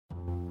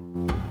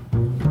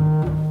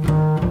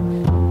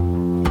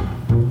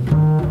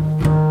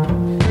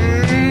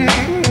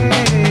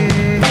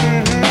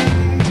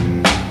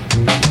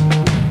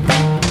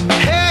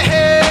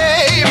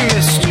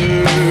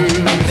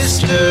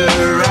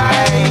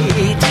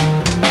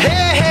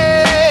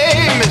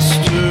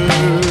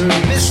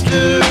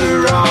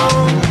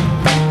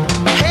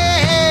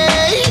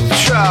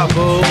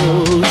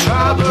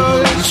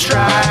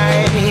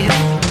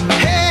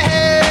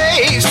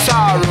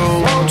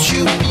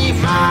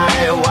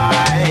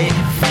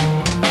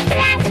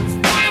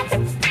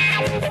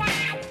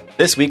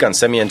This week on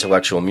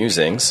Semi-Intellectual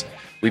Musings,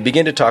 we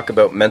begin to talk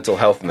about mental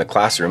health in the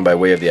classroom by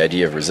way of the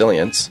idea of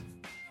resilience.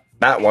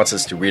 Matt wants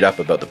us to read up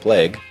about the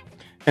plague.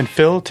 And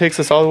Phil takes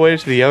us all the way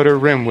to the Outer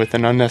Rim with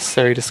an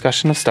unnecessary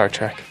discussion of Star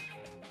Trek.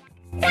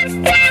 Woman,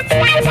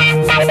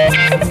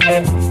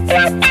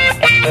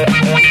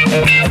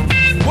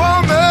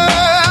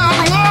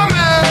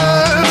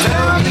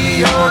 tell me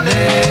your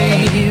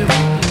name.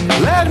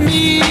 Let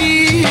me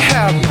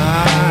have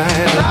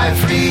my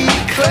life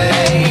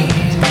reclaimed.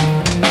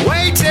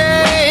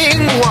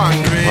 Waiting,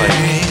 wondering.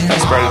 I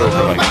spread it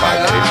over like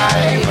 5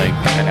 days, like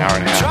an hour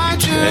and a half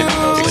each day,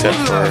 except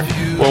for,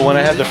 well, when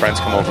I had the friends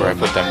come over, I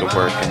put them to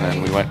work, and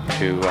then we went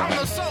to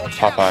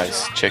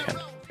Popeye's Chicken.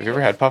 Have you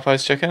ever had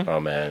Popeye's Chicken? Oh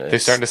man, they're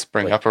starting to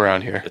spring up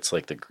around here. It's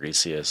like the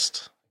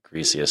greasiest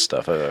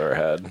stuff I've ever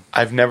had.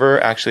 I've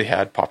never actually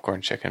had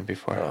popcorn chicken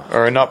before,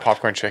 or not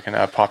popcorn chicken,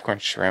 popcorn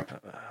shrimp.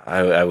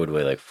 I would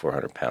weigh like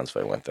 400 pounds if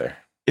I went there.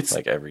 It's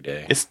like every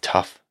day. It's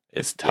tough.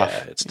 It's tough.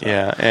 Yeah, it's tough.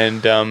 Yeah,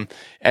 and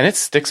it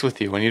sticks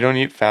with you when you don't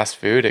eat fast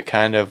food. It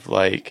kind of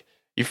like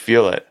you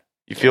feel it.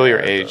 You feel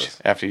your age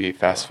after you eat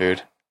fast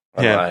food.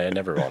 I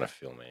never want to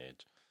feel my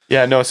age.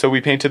 Yeah, no. So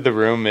we painted the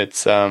room.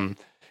 It's the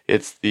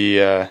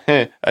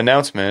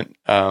announcement.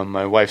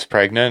 My wife's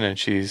pregnant, and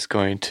she's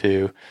going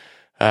to,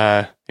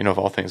 if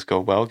all things go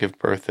well, give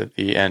birth at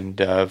the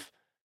end of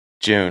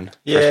June,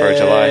 first part of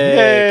July.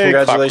 Yay!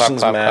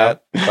 Congratulations, clap,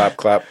 Matt! Clap,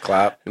 clap,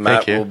 clap.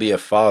 Matt will be a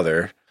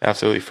father.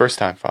 Absolutely,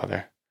 first-time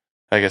father.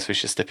 I guess we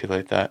should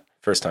stipulate that.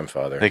 First-time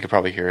father. They could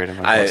probably hear it in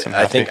my voice.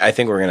 I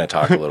think we're going to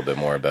talk a little bit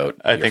more about.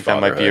 I think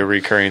that might be a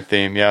recurring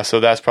theme. Yeah, so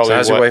that's probably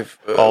I'm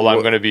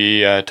going to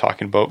be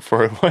talking about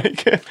for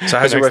like. So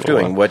how's your wife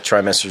doing? What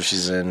trimester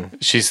she's in?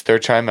 She's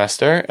third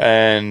trimester,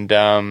 and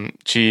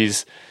she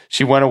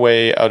went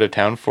away out of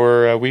town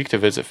for a week to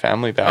visit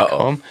family back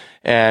home,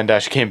 and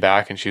she came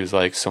back and she was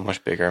like so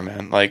much bigger,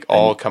 man. Like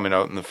all coming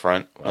out in the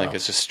front, like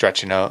it's just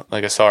stretching out.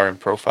 Like I saw her in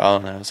profile,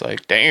 and I was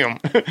like, damn.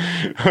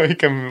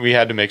 We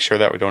had to make sure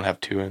that we don't have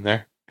two in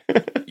there.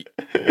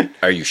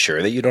 Are you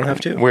sure that you don't have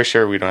to? We're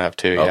sure we don't have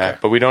to, yeah.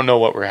 But we don't know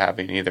what we're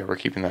having either. We're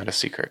keeping that a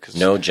secret. Cause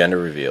no gender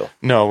reveal.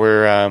 No,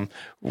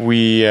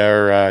 we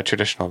are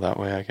traditional that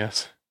way, I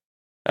guess.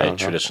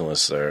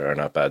 Traditionalists are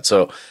not bad.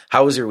 So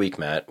how was your week,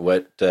 Matt?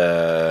 What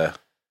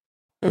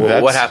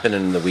happened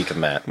in the week of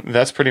Matt?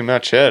 That's pretty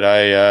much it.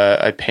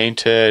 I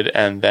painted,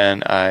 and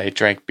then I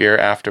drank beer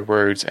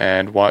afterwards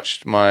and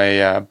watched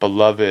my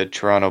beloved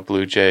Toronto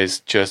Blue Jays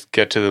just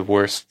get to the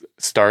worst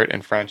start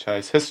in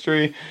franchise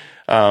history.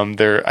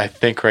 They're, I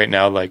think, right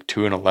now like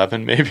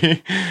 2-11,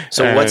 maybe.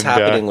 So what's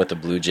happening with the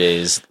Blue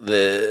Jays?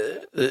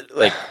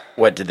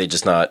 What did they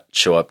just not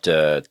show up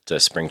to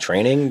spring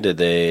training? Did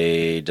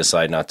they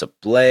decide not to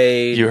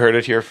play? You heard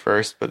it here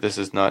first, but this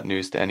is not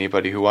news to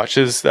anybody who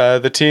watches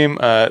the team.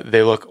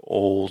 They look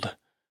old.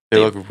 They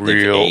look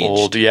real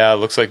old. Yeah, it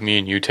looks like me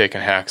and you taking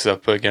hacks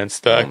up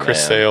against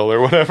Chris Sale or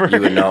whatever.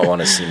 You would not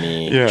want to see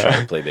me try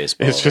to play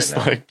baseball. It's just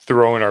right like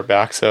throwing our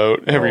backs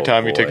out every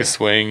time you take a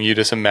swing. You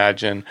just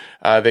imagine.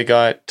 They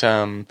got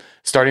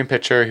starting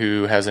pitcher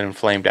who has an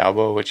inflamed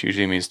elbow, which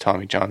usually means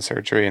Tommy John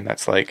surgery, and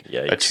that's like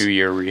a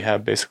 2-year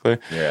rehab, basically.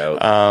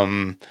 Yeah.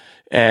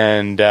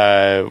 And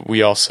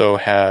we also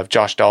have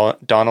Josh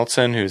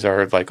Donaldson, who's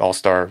our like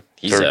all-star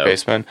third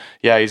baseman.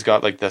 Yeah, he's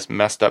got like this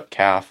messed up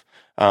calf,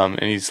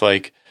 and he's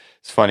like.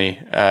 It's funny.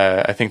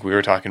 I think we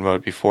were talking about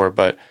it before,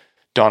 but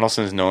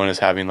Donaldson's known as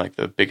having like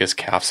the biggest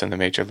calves in the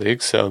major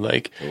leagues. So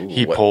like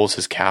he pulls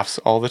his calves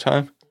all the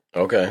time.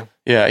 Okay.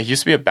 Yeah, he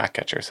used to be a back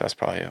catcher, so that's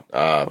probably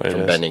what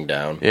from bending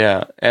down.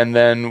 Yeah, and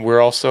then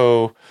we're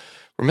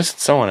missing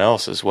someone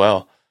else as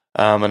well,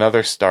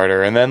 another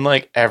starter, and then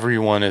like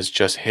everyone is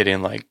just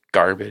hitting like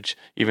garbage,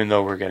 even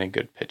though we're getting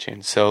good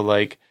pitching. So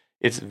like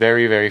it's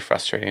very, very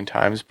frustrating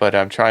times, but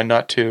I'm trying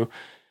not to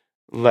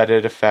let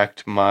it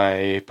affect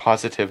my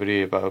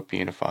positivity about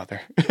being a father.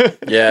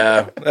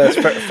 Yeah, that's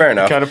fair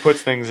enough. Kind of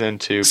puts things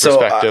into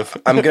perspective. So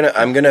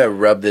I'm gonna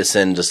rub this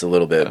in just a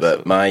little bit,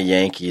 but my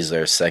Yankees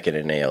are second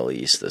in AL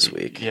East this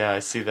week. Yeah, I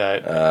see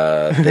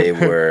that. They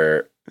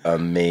were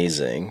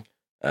amazing.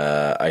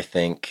 I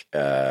think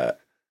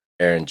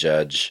Aaron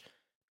Judge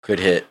could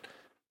hit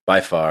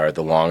by far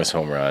the longest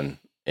home run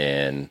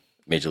in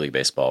Major League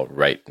Baseball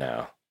right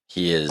now.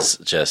 He is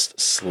just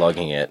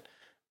slugging it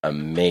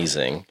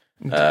amazing.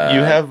 You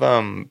have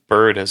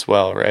Bird as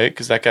well, right?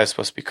 Because that guy's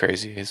supposed to be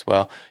crazy as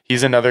well.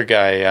 He's another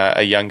guy,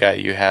 a young guy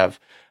you have,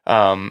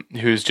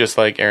 who's just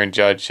like Aaron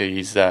Judge.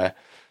 He's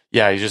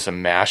just a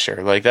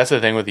masher. Like that's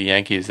the thing with the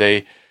Yankees.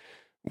 They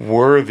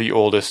were the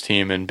oldest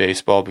team in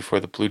baseball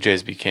before the Blue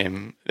Jays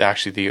became.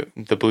 Actually,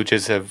 the Blue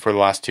Jays have for the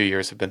last 2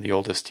 years have been the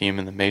oldest team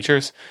in the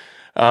majors.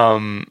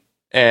 But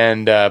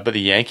the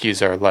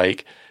Yankees are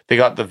like. They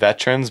got the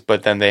veterans,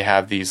 but then they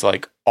have these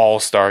like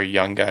all-star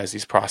young guys,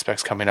 these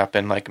prospects coming up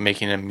and like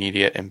making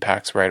immediate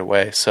impacts right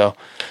away. So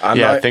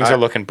things are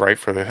looking bright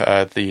for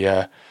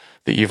the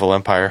evil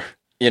empire.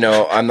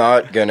 I'm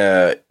not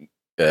gonna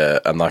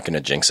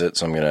jinx it,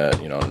 so I'm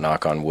gonna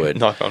knock on wood.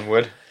 Knock on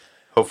wood.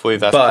 Hopefully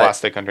that's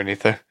plastic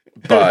underneath there.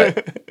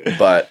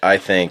 but I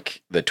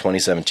think the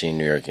 2017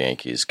 New York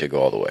Yankees could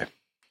go all the way.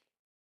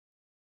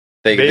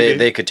 They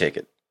could take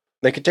it.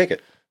 They could take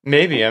it.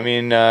 Maybe. I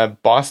mean,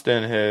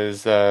 Boston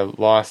has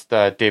lost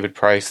David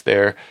Price,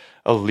 their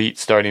elite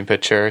starting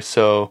pitcher,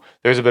 so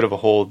there's a bit of a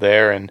hole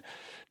there, and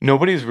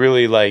nobody's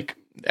really like,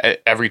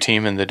 every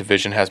team in the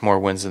division has more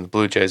wins than the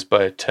Blue Jays,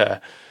 but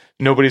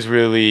nobody's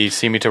really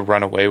seeming to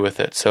run away with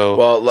it.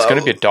 So it's going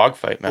to be a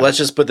dogfight, man. Let's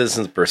just put this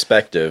in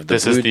perspective.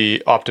 This is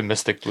the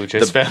optimistic Blue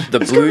Jays fan.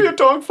 It's going to be a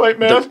dogfight,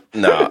 man.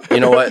 No, you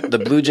know what? The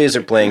Blue Jays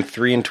are playing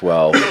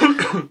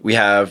 3-12. We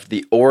have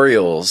the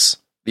Orioles.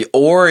 The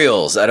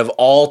Orioles, out of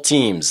all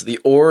teams, the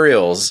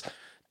Orioles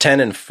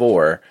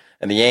 10-4,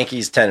 and the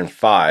Yankees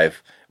 10-5.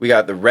 We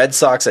got the Red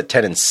Sox at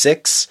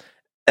 10-6,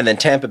 and then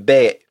Tampa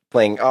Bay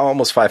playing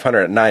almost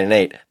 500 at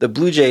 9-8. The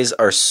Blue Jays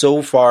are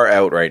so far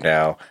out right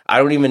now. I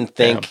don't even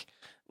think,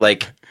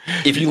 like,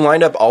 if you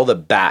lined up all the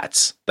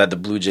bats that the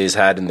Blue Jays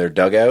had in their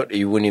dugout,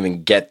 you wouldn't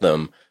even get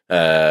them,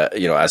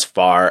 as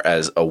far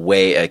as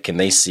away can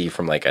they see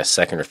from like a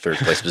second or third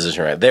place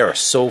position. Right, they are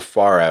so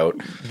far out.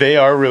 They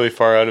are really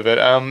far out of it.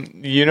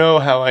 You know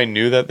how I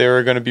knew that they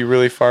were going to be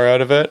really far out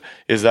of it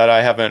is that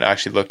I haven't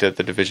actually looked at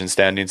the division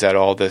standings at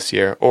all this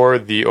year or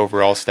the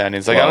overall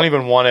standings. Like, I don't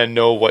even want to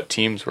know what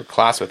teams were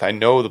classed with. I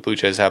know the Blue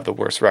Jays have the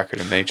worst record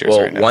in majors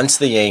right now. Once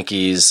the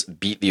Yankees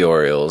beat the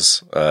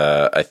Orioles,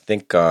 I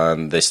think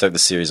they start the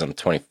series on the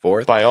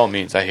 24th. By all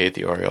means, I hate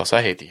the Orioles.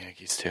 I hate the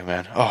Yankees too,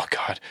 man. Oh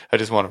God, I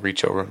just want to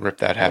reach over and rip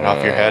that hat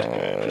off your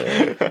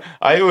head.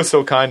 I was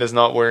so kind as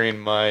not wearing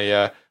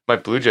my my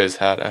Blue Jays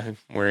hat. I'm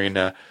wearing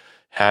a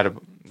hat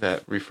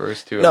that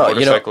refers to a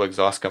motorcycle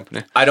exhaust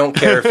company. I don't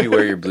care if you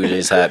wear your Blue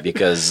Jays hat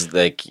because,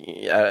 like,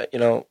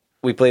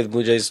 we play the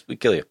Blue Jays, we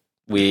kill you.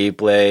 We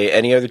play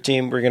any other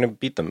team, we're going to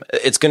beat them.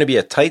 It's going to be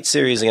a tight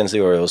series against the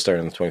Orioles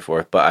starting on the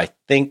 24th, but I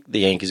think the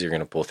Yankees are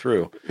going to pull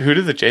through. Who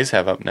do the Jays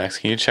have up next?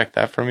 Can you check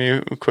that for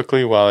me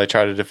quickly while I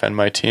try to defend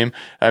my team?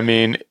 I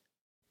mean,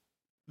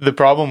 the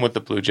problem with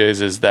the Blue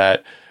Jays is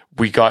that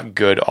we got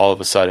good all of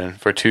a sudden.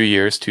 For 2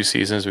 years, 2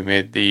 seasons, we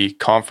made the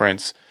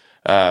conference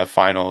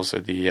finals, or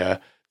the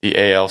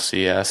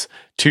ALCS,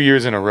 2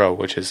 years in a row,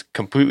 which is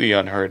completely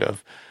unheard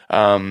of.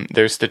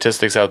 There's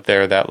statistics out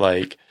there that,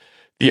 like,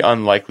 the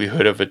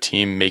unlikelihood of a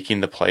team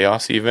making the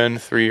playoffs even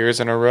 3 years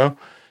in a row,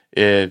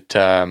 it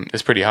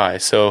is pretty high.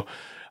 So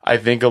I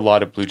think a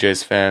lot of Blue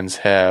Jays fans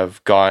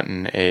have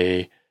gotten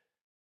a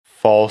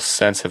false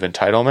sense of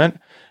entitlement.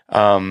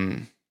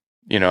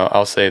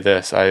 I'll say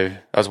this. I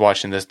was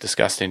watching this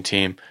disgusting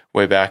team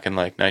way back in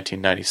like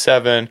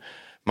 1997.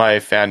 My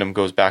fandom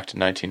goes back to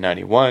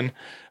 1991.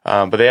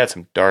 But they had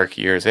some dark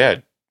years.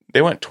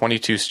 They went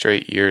 22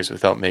 straight years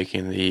without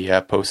making the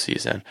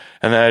postseason.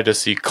 And then I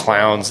just see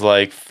clowns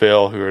like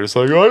Phil who are just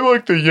like, I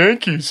like the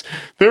Yankees.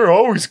 They're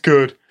always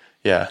good.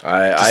 Yeah,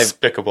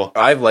 despicable.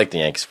 I've liked the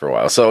Yankees for a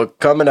while. So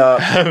coming up,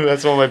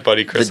 that's what my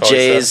buddy Chris the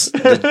Jays.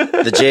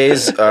 The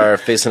Jays are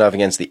facing off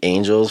against the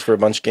Angels for a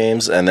bunch of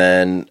games, and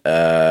then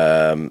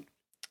the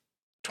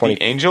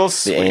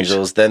Angels. The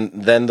Angels.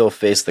 Then they'll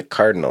face the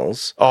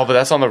Cardinals. Oh, but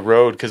that's on the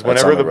road because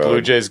whenever the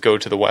Blue Jays go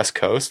to the West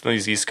Coast,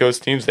 these East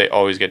Coast teams, they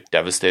always get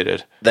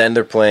devastated. Then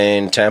they're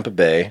playing Tampa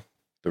Bay,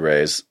 the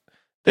Rays.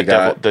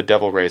 The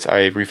Devil Rays.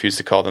 I refuse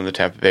to call them the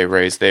Tampa Bay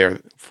Rays. They are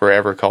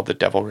forever called the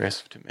Devil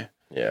Rays to me.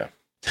 Yeah.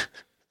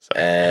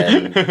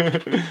 And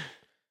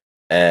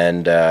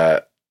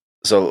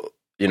so,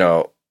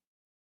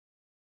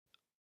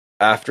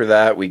 after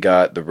that we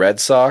got the Red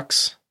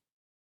Sox.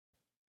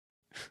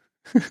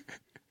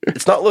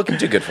 It's not looking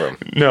too good for them.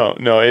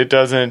 No, it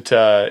doesn't.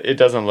 It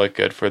doesn't look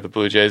good for the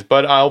Blue Jays.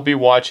 But I'll be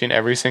watching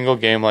every single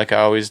game like I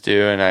always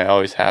do, and I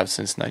always have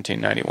since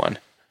 1991.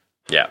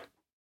 Yeah.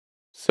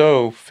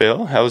 So,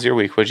 Phil, how was your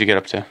week? What'd you get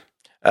up to?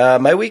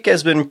 My week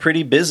has been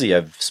pretty busy.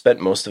 I've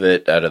spent most of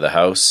it out of the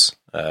house.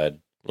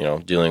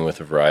 Dealing with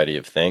a variety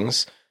of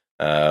things.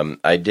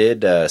 I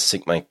did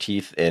sink my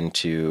teeth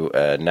into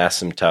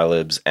Nassim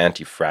Taleb's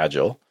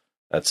Anti-Fragile.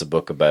 That's a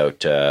book about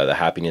the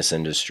happiness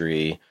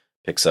industry.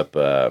 Picks up,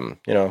 a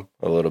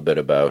little bit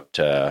about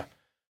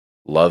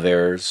love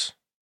errors.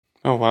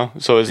 Oh, wow.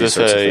 So is this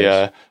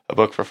a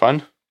book for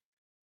fun?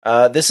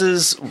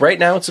 Right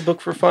now it's a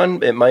book for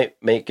fun. It might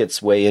make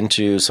its way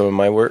into some of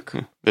my work.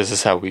 This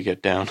is how we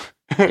get down.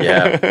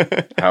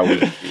 Yeah. How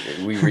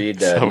we read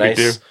nice...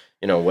 We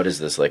do. What is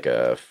this? Like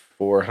a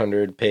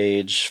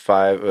 400-page,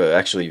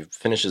 actually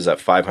finishes at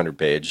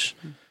 500-page.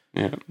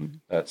 Yeah.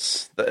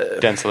 That's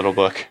dense little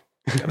book.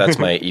 That's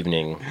my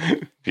evening.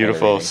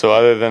 Beautiful. So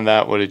other than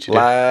that, what did you do?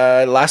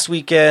 Last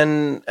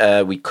weekend,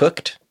 we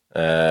cooked.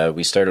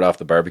 We started off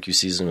the barbecue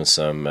season with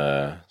some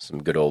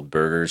good old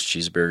burgers,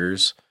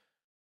 cheeseburgers.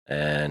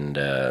 And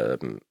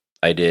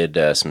I did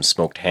some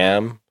smoked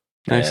ham.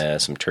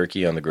 Nice. Some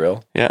turkey on the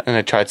grill. Yeah, and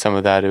I tried some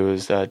of that. It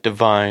was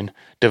divine.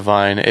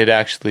 It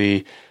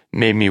actually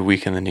made me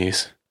weak in the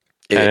knees.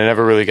 And I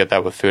never really get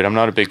that with food. I'm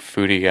not a big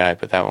foodie guy,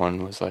 but that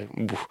one was like,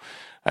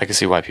 I can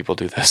see why people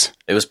do this.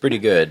 It was pretty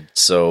good.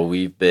 So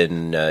we've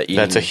been eating.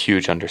 That's a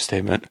huge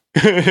understatement.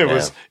 It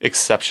was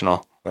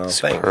exceptional.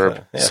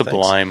 Superb.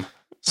 Sublime.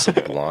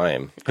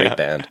 Sublime. Great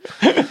band.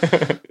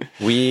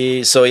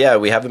 We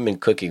haven't been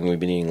cooking. We've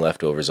been eating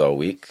leftovers all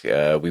week.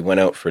 We went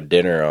out for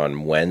dinner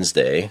on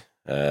Wednesday.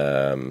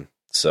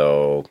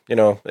 So,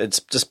 it's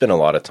just been a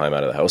lot of time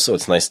out of the house. So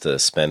it's nice to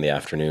spend the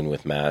afternoon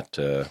with Matt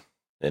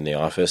in the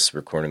office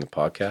recording the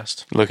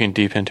podcast. Looking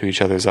deep into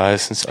each other's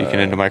eyes and speaking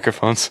into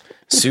microphones.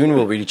 Soon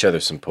we'll read each other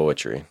some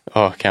poetry.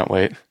 Oh, can't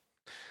wait.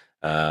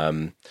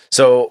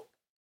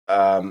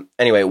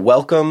 Anyway,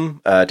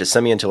 welcome to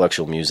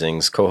Semi-Intellectual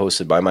Musings,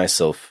 co-hosted by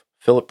myself,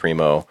 Philip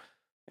Primo.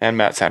 And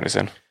Matt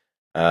Sanderson.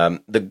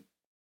 The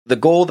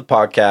goal of the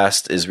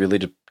podcast is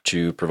really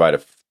to provide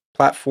a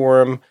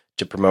platform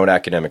to promote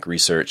academic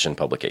research and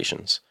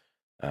publications.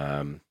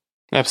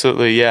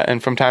 Absolutely, yeah.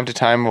 And from time to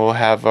time, we'll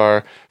have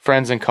our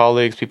friends and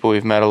colleagues, people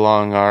we've met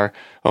along our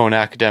own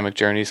academic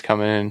journeys,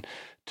 come in and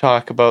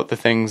talk about the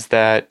things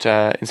that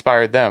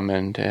inspired them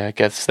and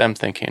gets them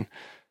thinking.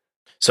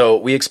 So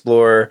we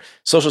explore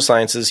social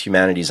sciences,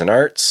 humanities, and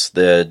arts.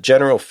 The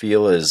general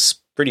feel is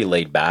pretty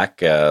laid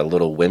back, a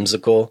little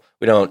whimsical.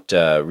 We don't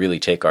really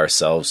take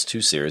ourselves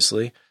too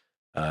seriously.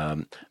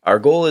 Our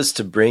goal is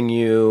to bring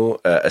you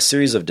a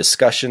series of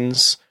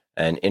discussions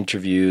and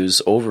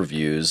interviews,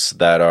 overviews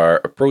that are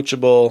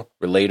approachable,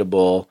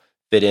 relatable,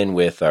 fit in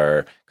with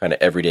our kind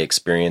of everyday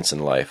experience in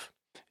life.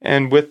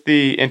 And with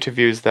the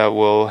interviews that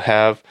we'll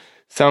have,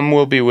 some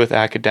will be with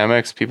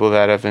academics, people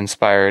that have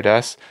inspired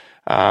us,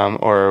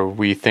 or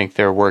we think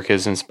their work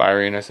is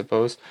inspiring, I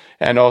suppose,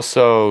 and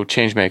also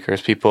change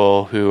makers,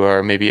 people who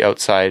are maybe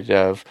outside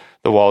of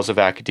the walls of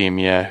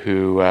academia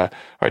who are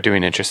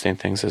doing interesting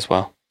things as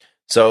well.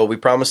 So we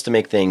promise to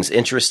make things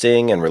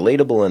interesting and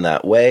relatable in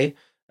that way.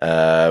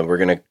 We're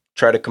going to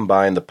try to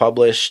combine the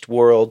published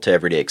world to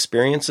everyday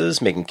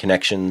experiences, making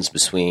connections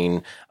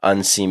between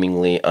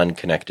unseemingly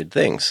unconnected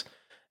things.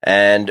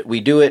 And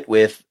we do it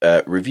with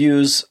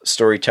reviews,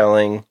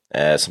 storytelling,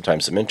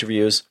 sometimes some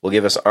interviews. We'll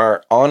give us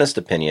our honest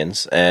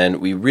opinions, and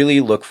we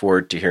really look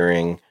forward to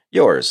hearing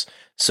yours.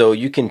 So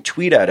you can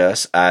tweet at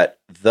us at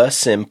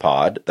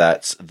 @thesimpod,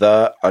 that's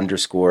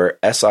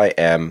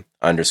 _SIM_POD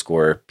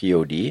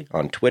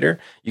on Twitter.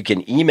 You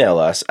can email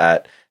us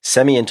at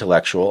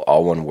semiintellectual,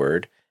 all one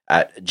word,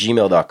 at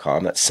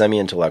gmail.com. That's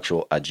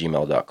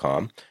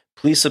semiintellectual@gmail.com.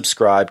 Please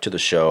subscribe to the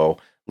show.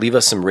 Leave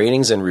us some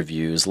ratings and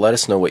reviews. Let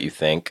us know what you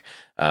think.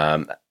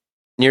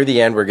 Near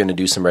the end, we're going to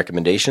do some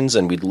recommendations,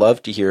 and we'd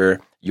love to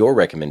hear your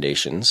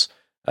recommendations.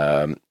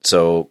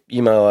 So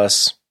email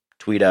us,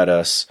 tweet at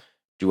us,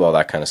 do all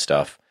that kind of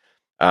stuff.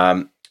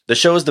 The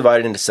show is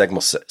divided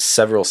into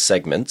several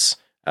segments.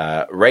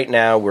 Right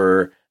now,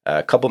 we're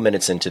a couple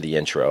minutes into the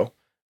intro.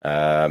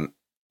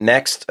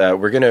 Next,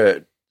 we're going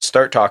to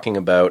start talking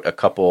about a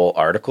couple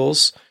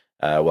articles.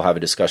 We'll have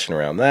a discussion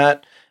around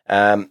that.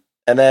 And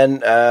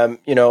then,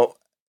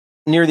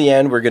 near the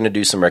end, we're going to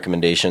do some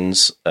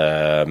recommendations,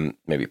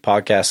 maybe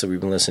podcasts that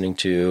we've been listening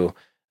to,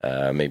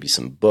 maybe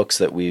some books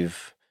that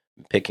we've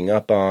been picking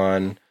up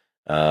on.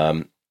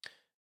 Once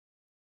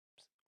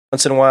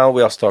in a while,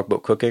 we also talk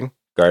about cooking,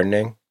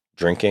 gardening,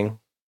 drinking,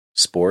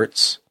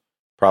 sports,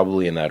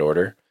 probably in that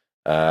order.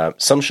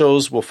 Some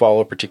shows will follow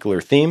a particular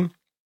theme.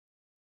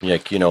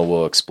 Like,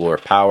 we'll explore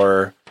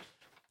power,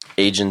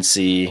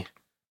 agency,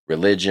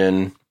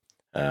 religion,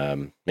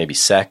 maybe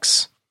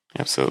sex.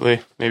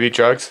 Absolutely. Maybe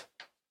drugs.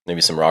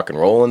 Maybe some rock and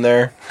roll in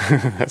there.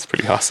 That's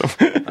pretty awesome.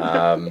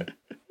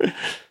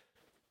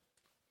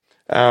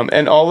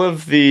 And all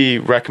of the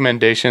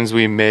recommendations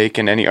we make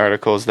and any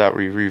articles that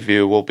we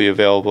review will be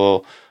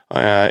available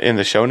in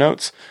the show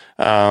notes.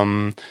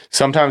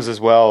 Sometimes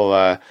as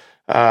well,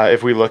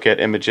 if we look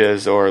at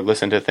images or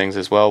listen to things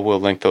as well,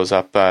 we'll link those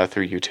up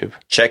through YouTube.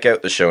 Check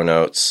out the show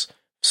notes.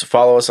 So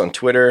follow us on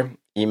Twitter,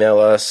 email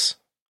us,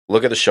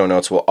 look at the show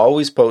notes. We'll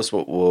always post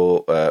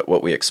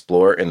what we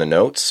explore in the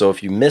notes. So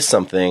if you miss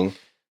something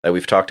that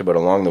we've talked about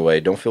along the way,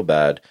 don't feel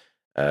bad.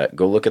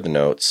 Go look at the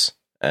notes.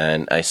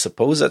 And I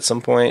suppose at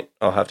some point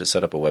I'll have to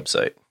set up a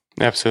website.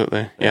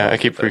 Absolutely. Yeah, I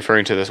keep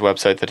referring to this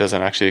website that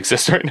doesn't actually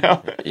exist right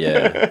now.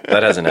 Yeah,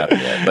 that hasn't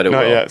happened yet, but it will.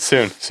 Not yet.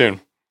 Soon.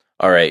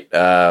 All right.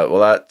 Well,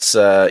 that's,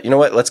 you know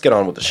what? Let's get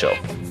on with the show.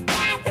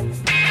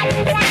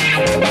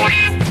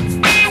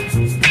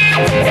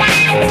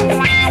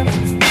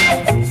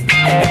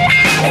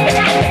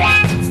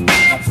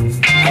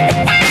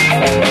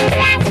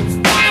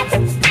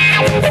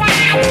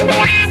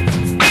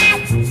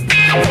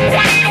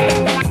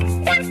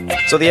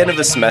 So the end of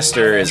the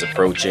semester is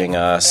approaching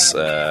us,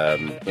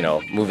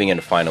 moving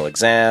into final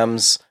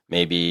exams.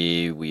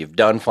 Maybe we've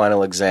done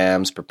final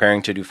exams,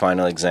 preparing to do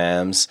final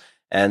exams.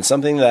 And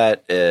something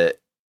that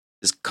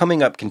is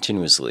coming up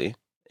continuously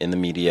in the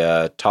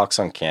media, talks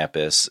on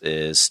campus,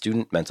 is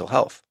student mental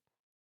health.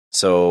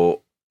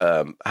 So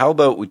how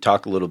about we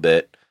talk a little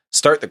bit,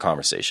 start the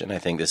conversation. I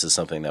think this is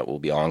something that will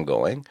be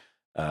ongoing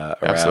around,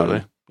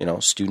 Absolutely.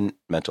 Student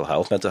mental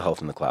health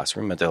in the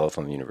classroom, mental health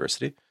on the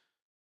university.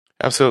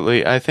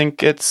 Absolutely. I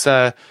think it's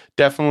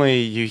definitely,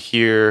 you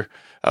hear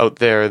out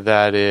there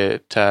that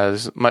it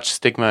has much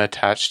stigma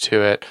attached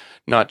to it,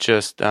 not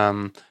just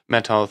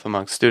mental health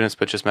amongst students,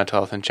 but just mental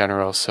health in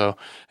general. So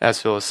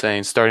as Phil was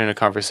saying, starting a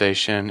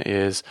conversation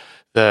is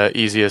the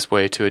easiest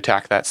way to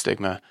attack that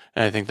stigma.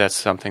 And I think that's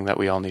something that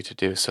we all need to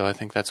do. So I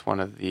think that's one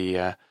of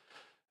the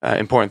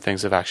important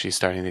things of actually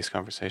starting these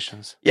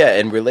conversations. Yeah,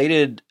 and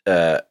related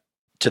to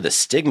the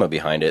stigma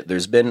behind it,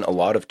 there's been a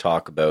lot of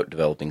talk about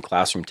developing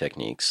classroom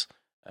techniques.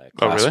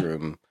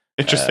 Really?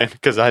 Interesting,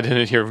 because I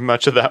didn't hear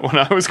much of that when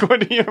I was going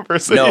to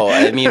university. No,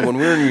 I mean, when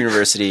we were in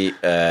university,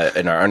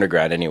 in our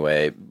undergrad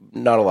anyway,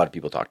 not a lot of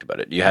people talked about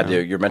it. You had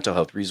your mental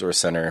health resource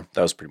center.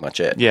 That was pretty much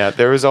it. Yeah,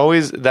 there was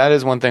always, that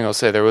is one thing I'll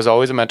say, there was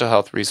always a mental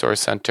health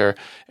resource center,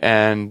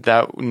 and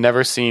that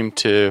never seemed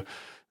to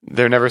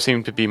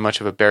be much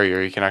of a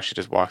barrier. You can actually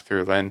just walk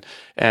through.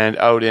 And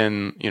out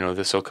in,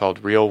 the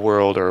so-called real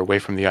world or away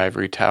from the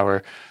ivory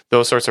tower,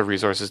 those sorts of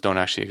resources don't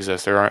actually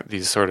exist. There aren't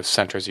these sort of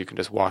centers you can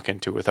just walk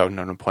into without an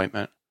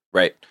appointment.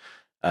 Right.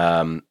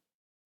 So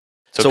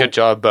good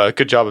job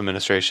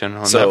administration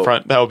on that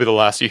front. That will be the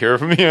last you hear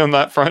from me on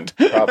that front.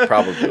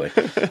 Probably.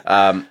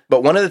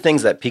 But one of the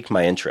things that piqued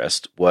my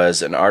interest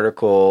was an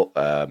article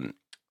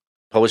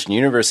published in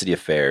University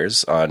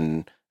Affairs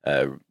on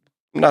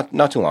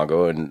not too long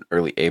ago, in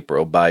early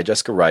April, by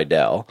Jessica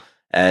Rydell.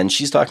 And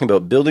she's talking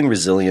about building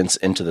resilience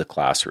into the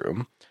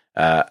classroom.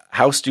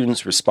 How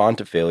students respond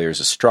to failure is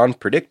a strong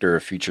predictor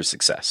of future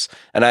success.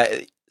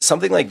 And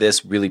something like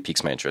this really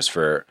piques my interest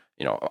for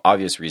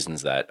obvious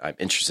reasons, that I'm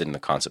interested in the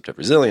concept of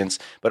resilience,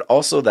 but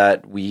also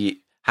that we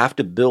have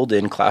to build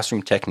in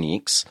classroom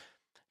techniques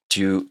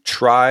to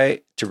try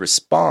to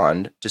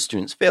respond to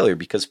students' failure,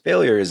 because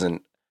failure is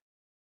an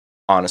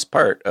honest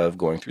part of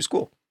going through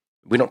school.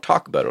 We don't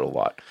talk about it a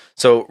lot.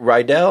 So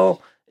Rydell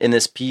in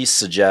this piece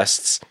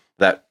suggests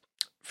that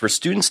for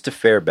students to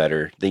fare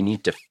better, they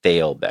need to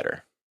fail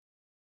better.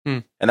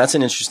 And that's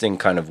an interesting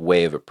kind of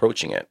way of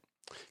approaching it.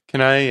 Can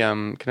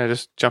I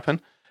just jump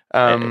in?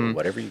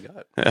 Whatever you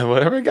got.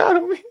 Whatever I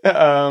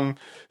got.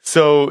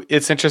 So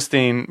it's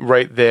interesting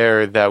right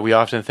there that we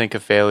often think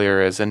of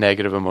failure as a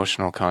negative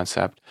emotional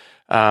concept.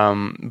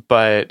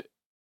 But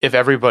if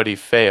everybody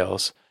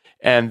fails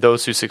and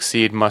those who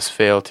succeed must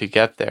fail to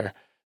get there,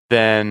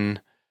 then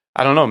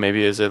I don't know,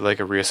 maybe is it like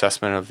a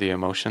reassessment of the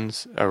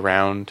emotions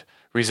around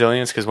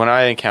resilience? Because when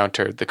I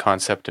encountered the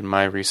concept in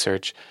my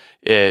research,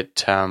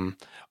 it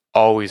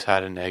always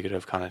had a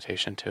negative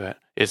connotation to it.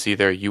 It's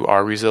either you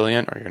are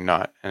resilient or you're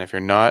not. And if you're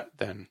not,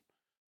 then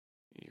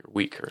you're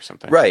weak or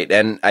something. Right.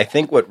 And I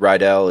think what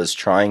Rydell is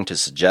trying to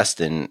suggest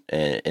in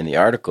the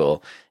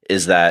article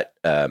is that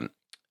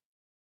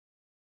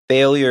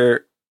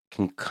failure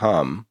can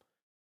come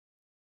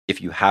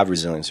if you have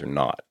resilience or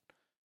not.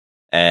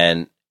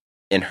 And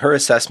in her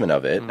assessment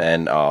of it,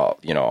 and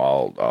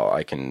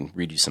I can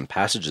read you some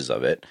passages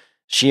of it,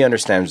 she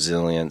understands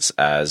resilience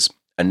as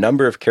a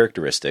number of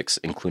characteristics,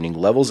 including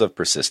levels of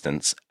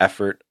persistence,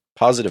 effort,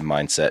 positive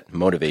mindset,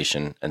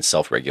 motivation, and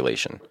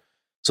self-regulation.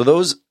 So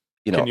those,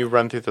 Can you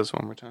run through those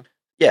one more time?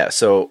 Yeah.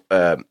 So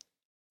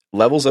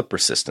levels of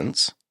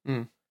persistence,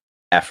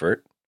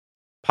 effort,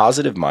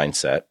 positive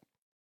mindset,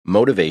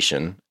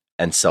 motivation,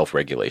 and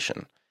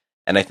self-regulation.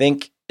 And I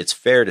think it's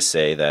fair to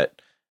say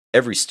that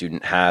every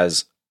student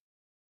has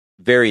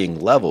varying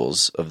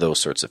levels of those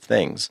sorts of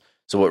things.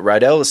 So what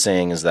Rydell is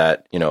saying is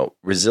that,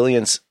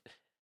 resilience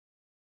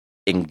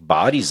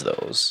embodies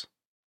those,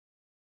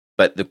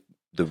 but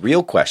the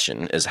real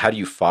question is, how do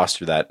you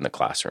foster that in the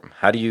classroom?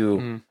 How do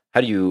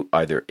you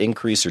either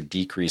increase or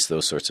decrease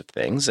those sorts of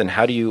things, and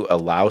how do you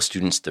allow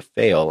students to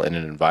fail in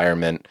an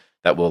environment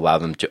that will allow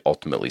them to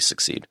ultimately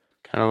succeed?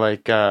 Kind of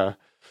like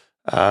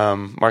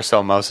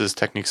Marcel Mauss's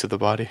techniques of the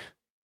body.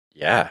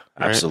 Yeah,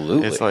 right?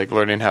 Absolutely. It's like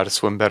learning how to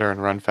swim better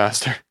and run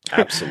faster.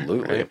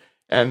 Absolutely. Right?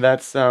 And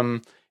that's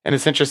and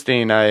it's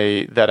interesting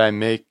that I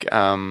make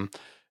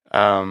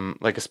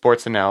like a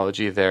sports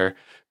analogy there,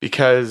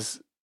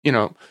 because I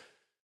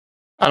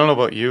don't know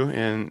about you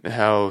and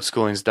how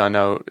schooling's done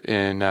out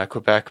in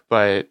Quebec,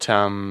 but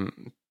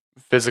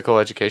physical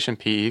education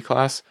PE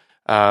class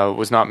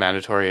was not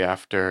mandatory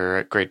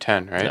after grade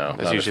 10, right? No,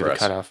 that's usually the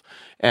cutoff.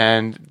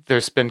 And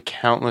there's been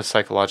countless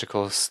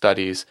psychological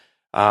studies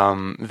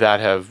that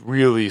have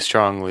really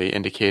strongly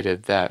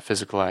indicated that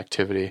physical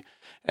activity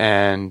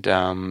and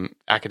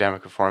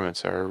academic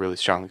performance are really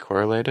strongly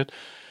correlated.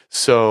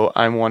 So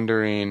I'm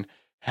wondering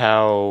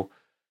how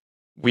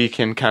we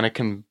can kind of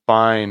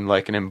combine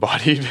like an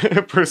embodied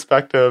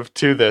perspective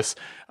to this.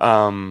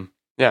 I don't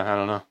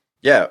know.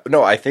 Yeah,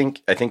 no, I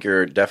think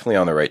you're definitely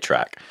on the right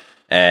track.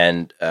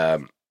 And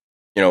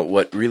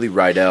what really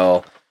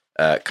Rydell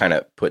kind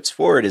of puts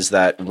forward is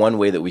that one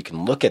way that we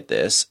can look at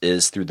this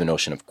is through the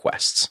notion of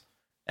quests.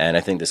 And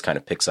I think this kind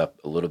of picks up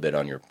a little bit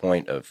on your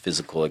point of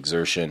physical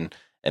exertion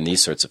and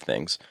these sorts of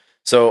things.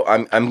 So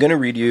I'm going to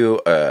read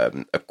you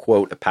a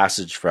quote, a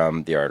passage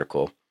from the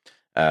article.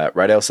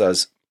 Rydell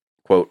says,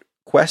 quote,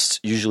 "Quests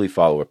usually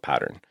follow a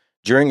pattern.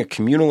 During a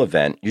communal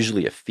event,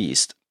 usually a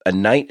feast, a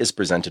knight is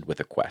presented with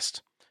a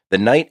quest. The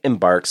knight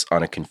embarks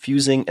on a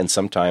confusing and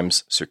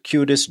sometimes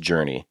circuitous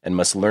journey and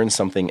must learn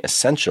something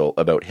essential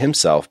about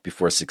himself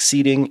before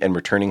succeeding and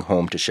returning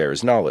home to share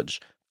his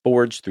knowledge.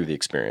 forged through the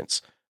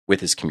experience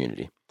with his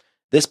community.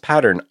 This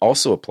pattern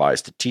also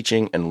applies to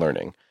teaching and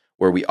learning,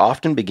 where we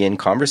often begin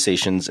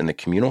conversations in the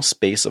communal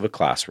space of a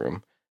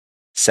classroom,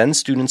 send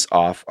students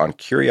off on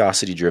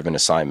curiosity-driven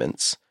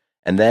assignments,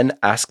 and then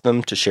ask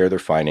them to share their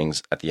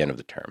findings at the end of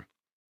the term.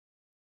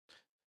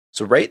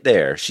 So right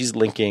there, she's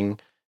linking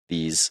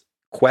these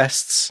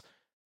quests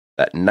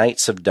that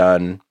Knights have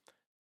done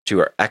to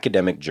our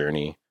academic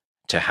journey,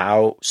 to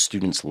how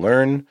students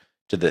learn,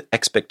 to the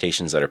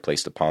expectations that are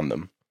placed upon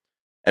them.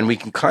 And we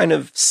can kind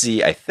of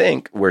see, I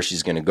think, where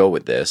she's going to go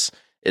with this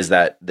is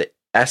that the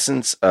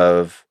essence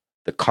of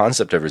the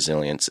concept of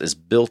resilience is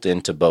built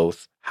into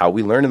both how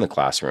we learn in the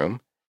classroom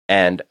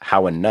and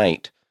how a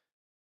knight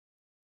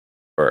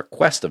or a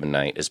quest of a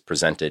knight is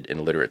presented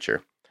in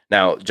literature.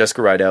 Now,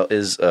 Jessica Rydell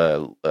is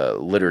a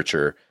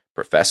literature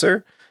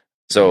professor,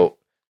 so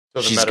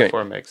the she's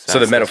metaphor makes sense. So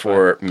the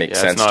metaphor makes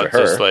sense to her. It's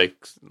not just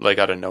like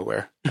out of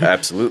nowhere.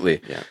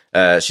 Absolutely.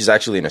 Yeah. She's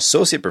actually an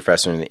associate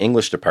professor in the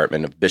English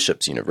department of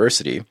Bishop's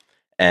University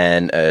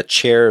and a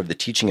chair of the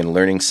Teaching and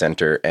Learning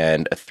Center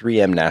and a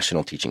 3M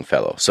National Teaching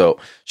Fellow. So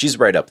she's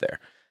right up there.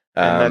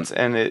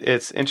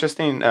 It's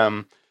interesting,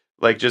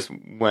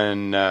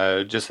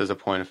 just as a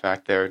point of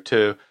fact there,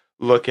 to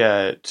look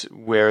at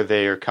where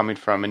they are coming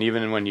from. And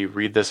even when you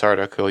read this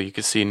article, you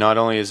can see not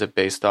only is it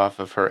based off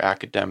of her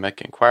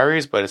academic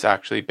inquiries, but it's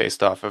actually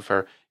based off of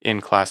her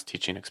in-class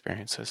teaching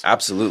experiences.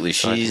 Absolutely.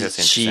 So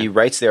she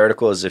writes the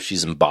article as if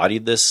she's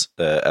embodied this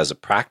as a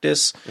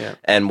practice. Yeah.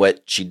 And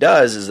what she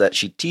does is that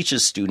she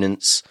teaches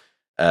students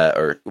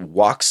or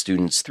walks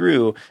students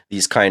through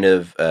these kind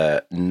of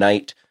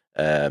knight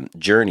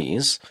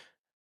journeys,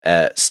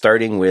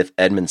 starting with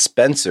Edmund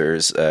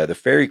Spenser's The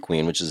Faerie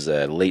Queene, which is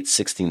a late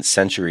 16th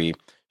century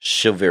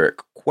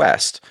chivalric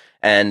quest.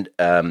 And,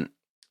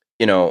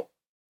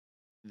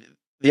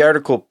 the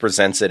article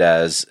presents it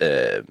as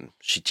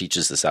she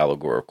teaches this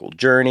allegorical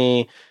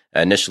journey.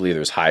 Initially,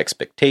 there's high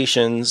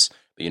expectations,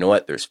 but you know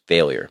what? There's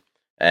failure.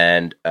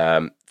 And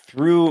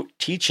through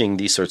teaching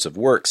these sorts of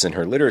works in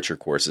her literature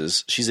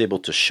courses, she's able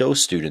to show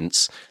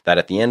students that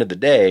at the end of the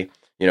day,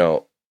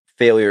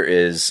 failure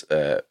is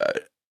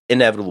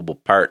inevitable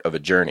part of a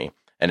journey,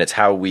 and it's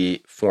how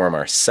we form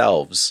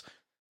ourselves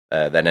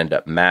that end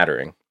up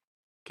mattering.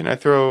 Can I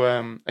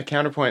throw a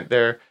counterpoint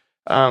there?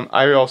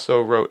 I also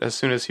wrote, as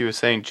soon as he was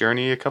saying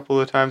journey a couple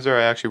of times there,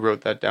 I actually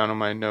wrote that down on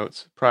my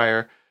notes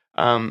prior.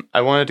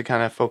 I wanted to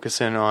kind of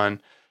focus in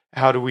on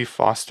how do we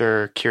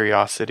foster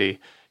curiosity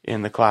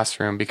in the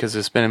classroom, because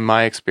it's been in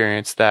my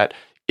experience that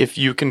if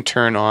you can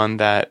turn on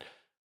that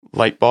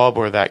light bulb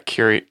or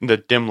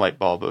the dim light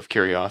bulb of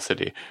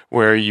curiosity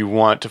where you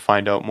want to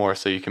find out more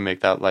so you can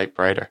make that light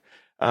brighter.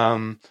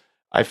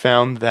 I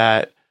found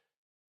that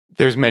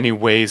there's many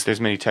ways,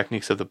 there's many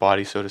techniques of the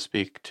body, so to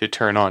speak, to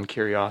turn on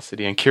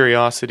curiosity, and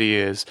curiosity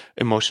is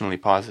emotionally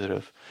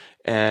positive.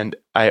 And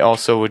I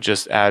also would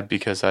just add,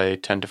 because I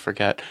tend to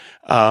forget,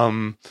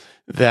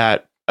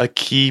 that a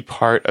key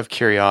part of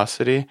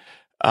curiosity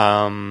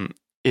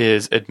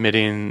is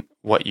admitting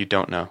what you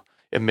don't know,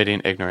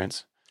 admitting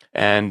ignorance.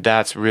 And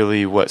that's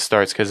really what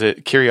starts, because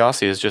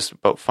curiosity is just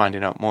about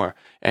finding out more.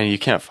 And you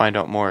can't find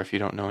out more if you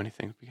don't know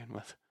anything to begin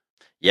with.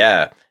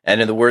 Yeah.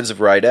 And in the words of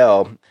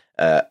Rydell,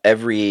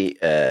 every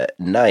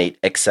knight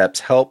accepts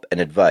help and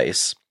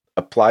advice,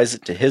 applies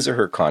it to his or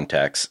her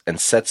context,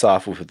 and sets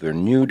off with a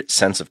renewed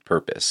sense of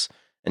purpose.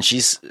 And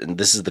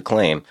this is the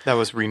claim. That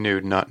was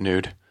renewed, not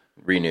nude.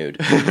 Renewed.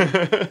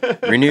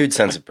 Renewed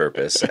sense of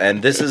purpose.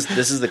 And this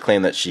is the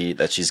claim that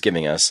she's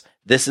giving us.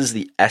 This is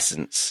the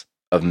essence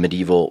of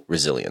medieval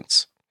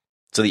resilience.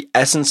 So the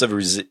essence of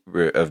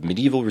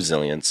medieval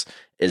resilience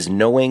is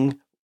knowing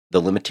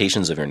the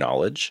limitations of your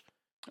knowledge.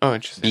 Oh,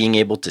 interesting. Being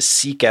able to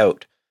seek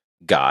out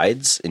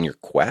guides in your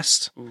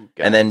quest,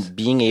 and then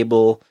being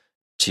able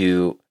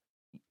to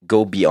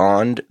go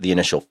beyond the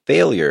initial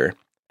failure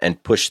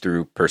and push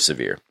through,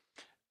 persevere.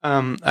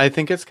 I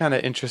think it's kind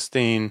of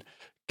interesting.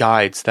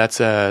 Guides. That's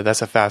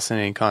a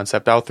fascinating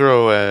concept. I'll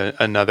throw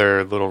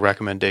another little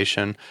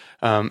recommendation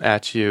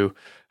at you.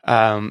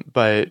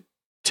 But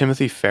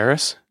Timothy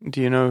Ferriss, do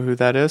you know who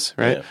that is?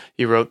 Right? Yeah.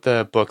 He wrote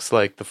the books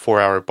like The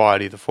 4-Hour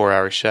Body, The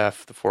 4-Hour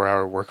Chef, The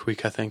 4-Hour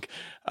Workweek, I think.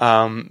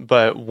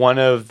 But one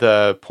of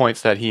the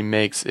points that he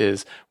makes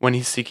is when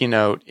he's seeking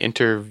out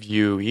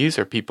interviewees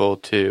or people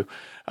to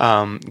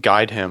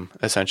guide him,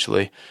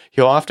 essentially,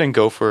 he'll often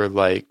go for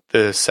like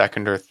the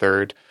second or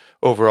third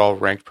overall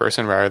ranked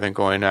person rather than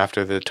going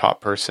after the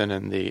top person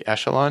in the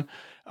echelon.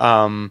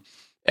 And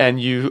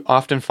you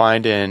often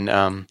find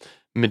in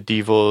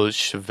medieval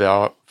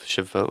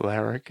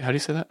chivalric, how do you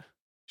say that?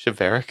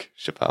 Chivalric?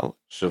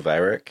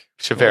 Chivalric?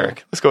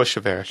 Chivalric. Let's go with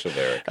chivalric.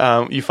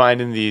 Chivalric. You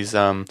find in these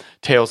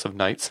tales of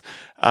knights,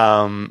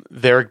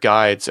 their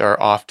guides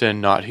are often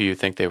not who you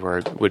think they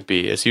would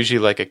be. It's usually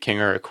like a king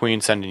or a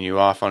queen sending you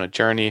off on a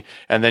journey,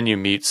 and then you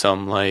meet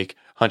some like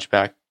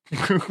hunchback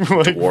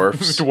like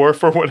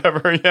dwarf or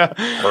whatever, yeah.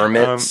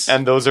 Hermits.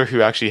 And those are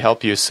who actually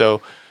help you.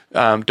 So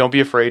don't be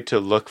afraid to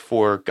look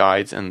for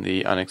guides in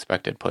the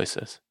unexpected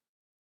places.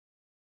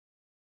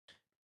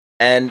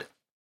 And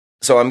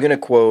So I'm going to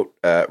quote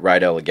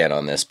Rydell again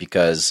on this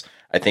because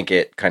I think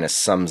it kind of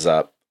sums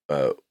up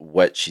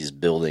what she's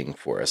building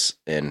for us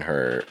in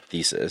her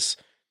thesis.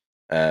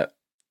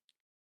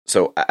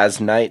 So as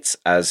knights,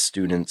 as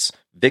students,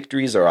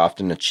 victories are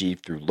often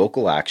achieved through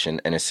local action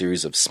and a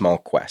series of small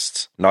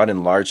quests, not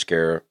in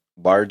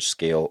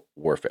large-scale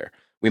warfare.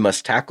 We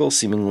must tackle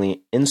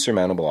seemingly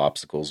insurmountable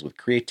obstacles with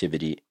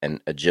creativity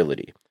and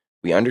agility.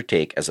 We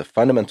undertake as a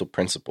fundamental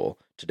principle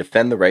to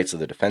defend the rights of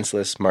the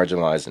defenseless,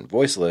 marginalized, and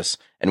voiceless,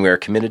 and we are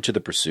committed to the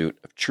pursuit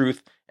of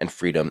truth and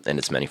freedom in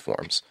its many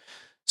forms.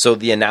 So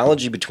the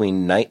analogy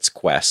between knights'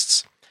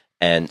 quests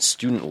and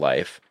student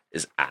life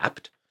is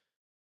apt,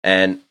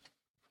 and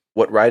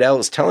what Rydell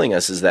is telling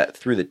us is that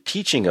through the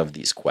teaching of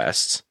these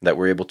quests, that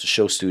we're able to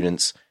show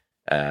students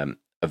a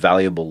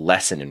valuable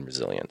lesson in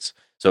resilience.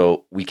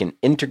 So we can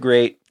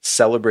integrate,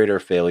 celebrate our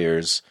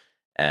failures,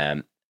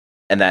 and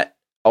that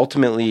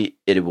ultimately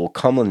it will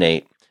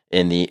culminate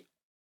in the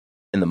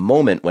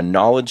moment when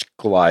knowledge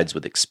collides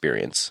with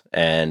experience.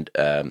 And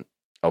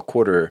I'll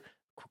quote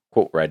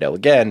Rydell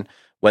again: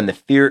 when the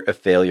fear of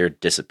failure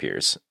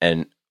disappears,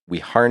 and we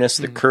harness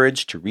the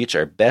courage to reach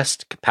our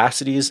best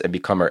capacities and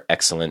become our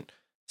excellent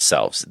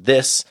selves.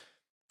 This,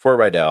 for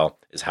Rydell,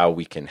 is how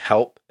we can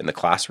help in the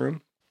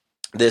classroom.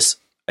 This,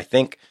 I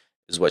think,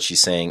 is what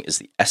she's saying is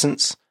the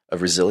essence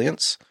of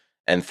resilience.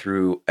 And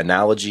through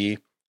analogy,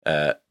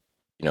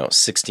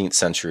 16th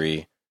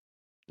century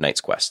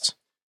Knight's Quests.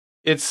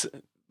 It's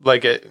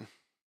like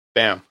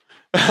bam.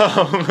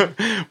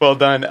 Well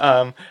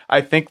done.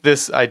 I think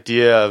this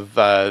idea of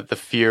the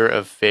fear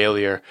of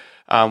failure,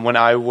 when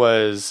I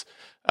was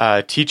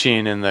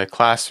teaching in the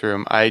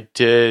classroom, I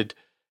did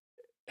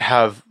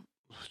have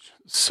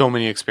so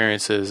many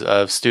experiences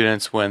of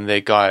students when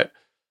they got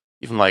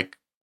even like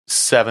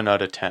 7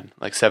 out of 10,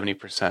 like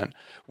 70%,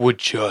 would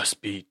just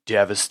be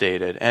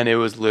devastated. And it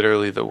was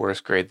literally the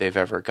worst grade they've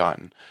ever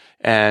gotten.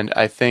 And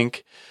I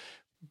think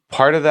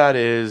part of that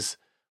is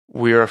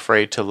we're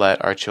afraid to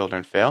let our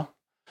children fail.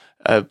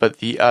 But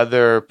the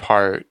other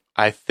part,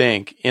 I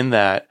think, in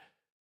that,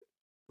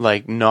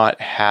 like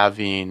not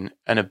having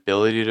an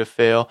ability to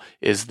fail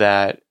is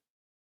that,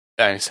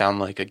 I sound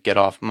like a get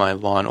off my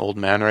lawn old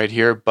man right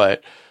here,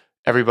 but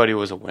everybody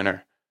was a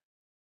winner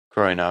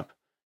growing up.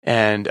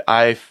 And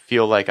I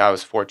feel like I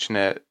was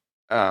fortunate.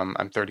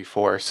 I'm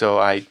 34, so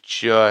I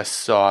just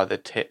saw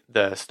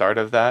the start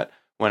of that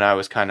when I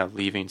was kind of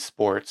leaving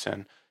sports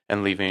and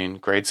leaving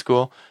grade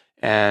school.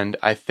 And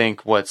I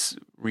think what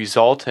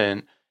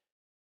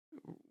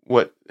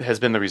has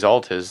been the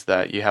result is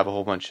that you have a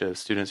whole bunch of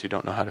students who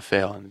don't know how to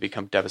fail and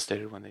become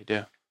devastated when they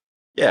do.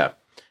 Yeah.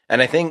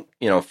 And I think,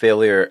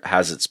 failure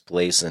has its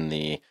place in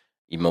the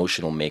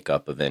emotional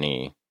makeup of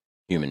any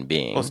human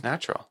being. Well, it's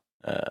natural.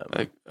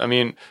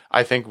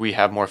 I think we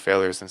have more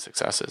failures than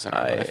successes in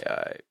our life.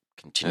 I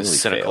continually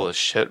cynical as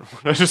shit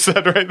what I just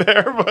said right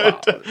there,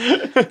 but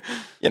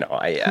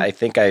I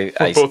think I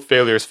both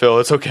failures, Phil.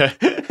 It's okay.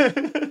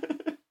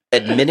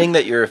 Admitting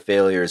that you're a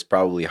failure is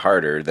probably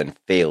harder than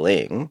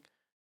failing.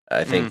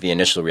 I think the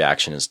initial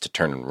reaction is to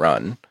turn and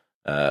run.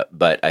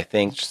 But I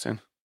think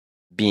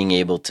being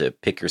able to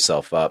pick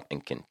yourself up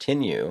and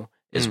continue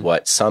is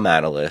what some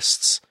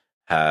analysts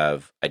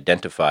have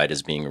identified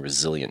as being a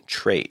resilient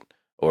trait,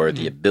 or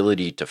the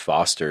ability to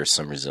foster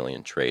some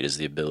resilient trait is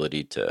the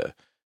ability to,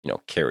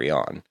 carry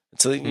on.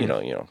 It's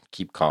a,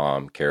 keep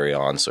calm, carry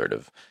on sort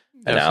of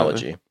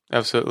analogy.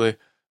 Absolutely.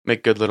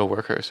 Make good little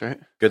workers, right?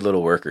 Good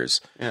little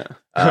workers. Yeah.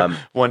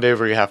 One day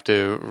we have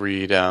to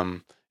read,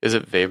 is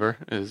it Weber?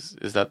 Is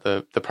that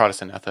the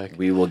Protestant ethic?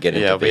 We will get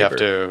into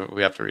Weber.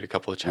 We have to read a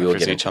couple of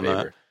chapters each on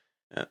Weber.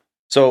 That. Yeah.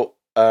 So,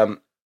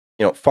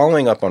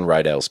 following up on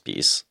Rydell's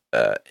piece,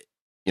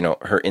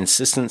 her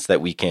insistence that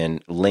we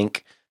can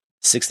link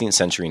 16th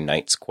century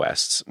Knight's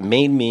Quests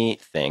made me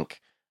think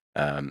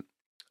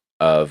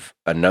of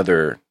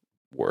another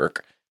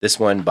work, this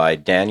one by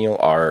Daniel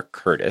R.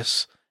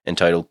 Curtis,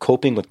 entitled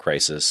Coping with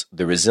Crisis,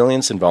 The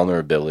Resilience and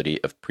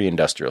Vulnerability of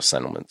Pre-Industrial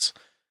Settlements.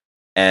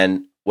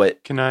 And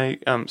what... Can I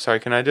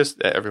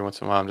just, every once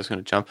in a while, I'm just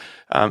going to jump.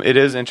 It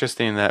is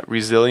interesting that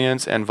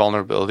resilience and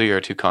vulnerability are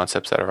two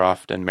concepts that are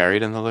often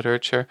married in the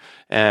literature.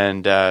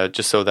 And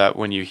just so that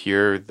when you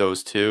hear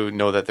those two,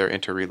 know that they're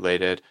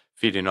interrelated,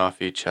 feeding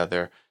off each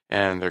other,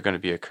 and they're going to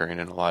be occurring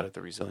in a lot of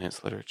the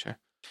resilience literature.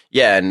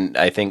 Yeah, and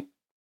I think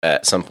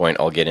at some point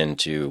I'll get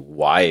into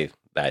why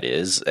that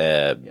is.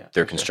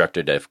 They're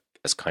constructed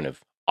as kind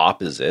of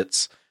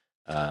opposites.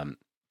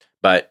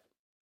 But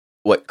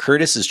what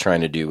Curtis is trying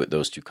to do with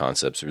those two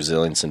concepts,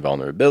 resilience and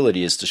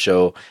vulnerability, is to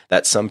show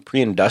that some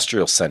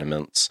pre-industrial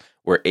settlements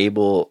were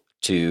able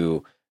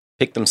to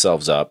pick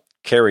themselves up,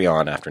 carry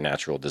on after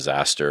natural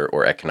disaster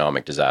or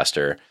economic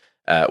disaster,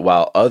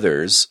 while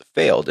others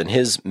failed. And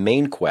his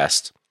main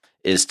quest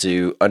is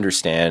to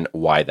understand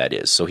why that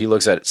is. So he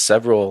looks at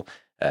several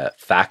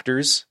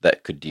factors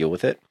that could deal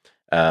with it.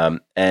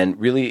 And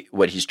really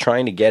what he's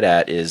trying to get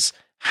at is,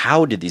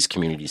 how did these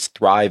communities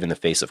thrive in the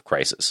face of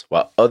crisis,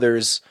 while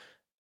others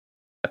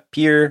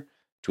appear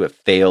to have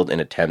failed in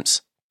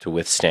attempts to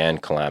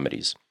withstand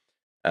calamities?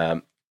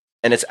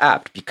 and it's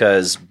apt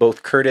because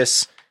both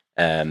Curtis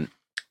and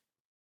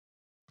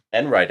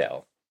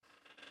Rydell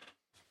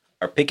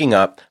are picking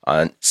up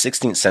on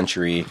 16th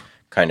century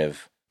kind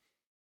of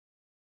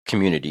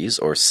communities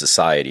or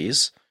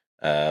societies.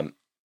 But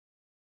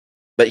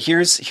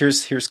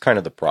here's kind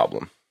of the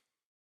problem.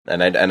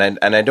 And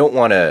I don't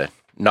want to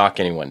knock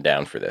anyone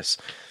down for this.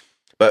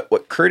 But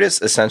what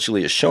Curtis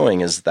essentially is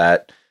showing is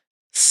that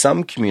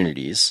some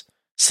communities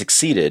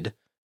succeeded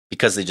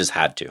because they just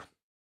had to.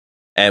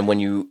 And when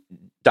you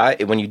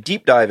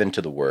deep dive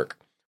into the work,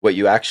 what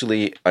you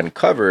actually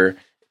uncover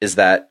is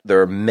that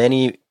there are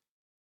many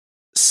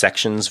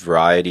sections,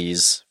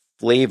 varieties,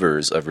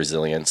 flavors of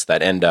resilience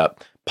that end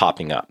up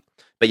popping up.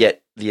 But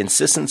yet the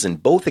insistence in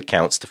both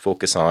accounts to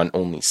focus on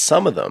only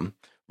some of them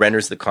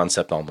renders the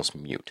concept almost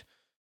mute.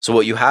 So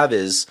what you have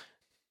is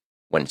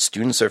when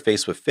students are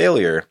faced with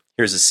failure,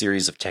 here's a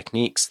series of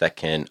techniques that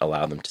can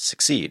allow them to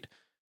succeed.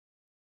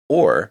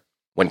 Or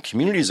when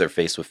communities are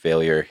faced with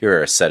failure, here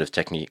are a set of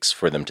techniques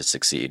for them to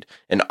succeed.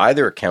 In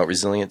either account,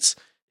 resilience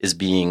is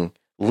being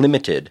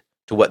limited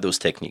to what those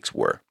techniques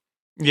were.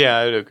 Yeah,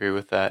 I would agree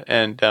with that.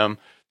 And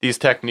these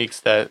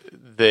techniques that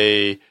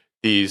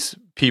these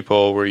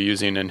people were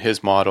using in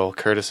his model,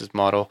 Curtis's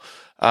model,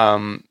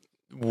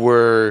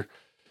 were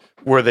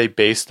they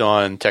based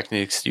on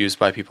techniques used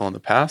by people in the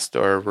past,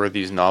 or were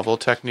these novel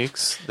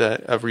techniques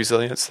of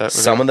resilience?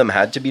 Some of them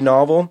had to be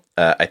novel.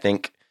 I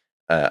think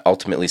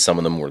ultimately some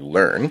of them were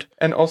learned.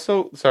 And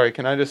also, sorry,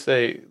 can I just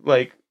say,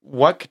 like,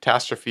 what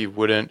catastrophe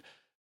wouldn't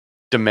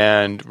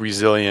demand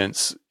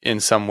resilience in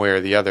some way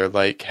or the other?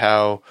 Like,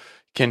 how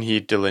can he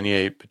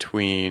delineate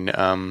between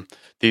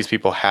these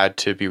people had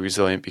to be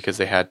resilient because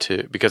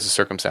of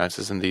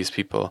circumstances, and these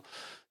people,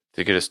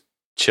 they could just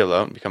chill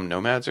out and become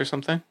nomads or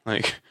something?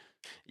 Like,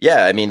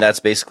 yeah, I mean, that's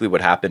basically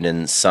what happened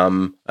in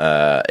some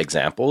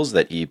examples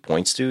that he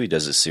points to. He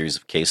does a series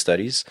of case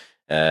studies.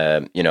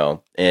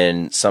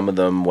 And some of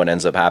them, what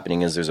ends up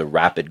happening is there's a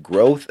rapid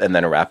growth and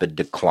then a rapid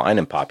decline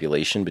in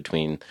population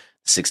between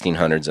the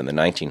 1600s and the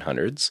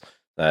 1900s.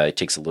 It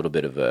takes a little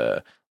bit of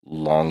a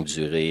longue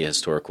durée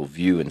historical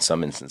view in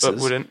some instances. But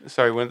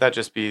wouldn't that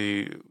just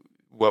be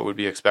what would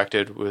be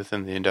expected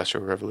within the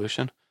Industrial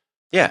Revolution?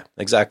 Yeah,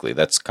 exactly.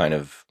 That's kind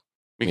of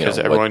because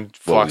everyone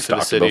flocks to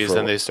the cities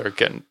and they start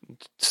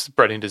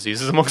spreading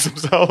diseases amongst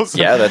themselves.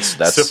 Yeah, that's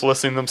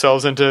syphilising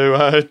themselves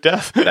into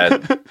death.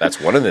 That's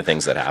one of the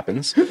things that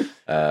happens.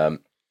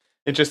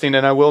 Interesting,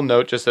 and I will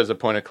note, just as a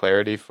point of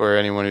clarity for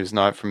anyone who's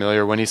not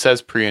familiar, when he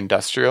says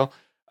pre-industrial,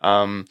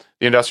 the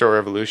Industrial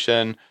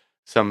Revolution,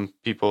 some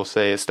people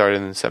say it started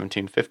in the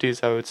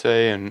 1750s, I would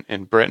say,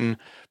 in Britain,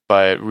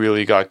 but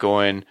really got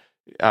going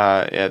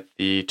at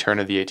the turn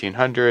of the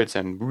 1800s,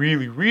 and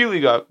really, really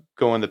got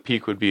going. The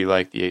peak would be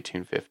like the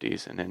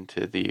 1850s and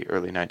into the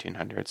early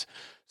 1900s.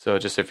 So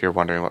just if you're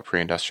wondering what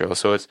pre-industrial,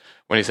 so it's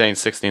when he's saying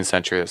 16th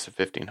century, that's the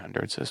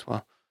 1500s as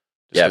well.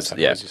 Just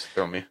Just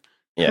throw me.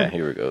 Yeah,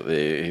 here we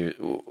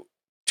go.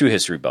 Two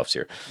history buffs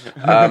here.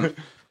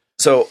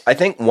 So I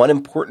think one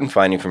important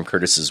finding from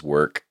Curtis's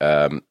work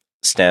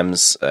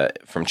stems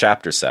from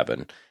chapter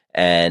 7,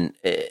 and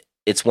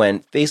it's when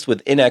faced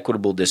with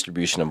inequitable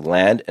distribution of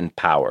land and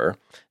power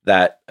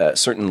that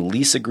certain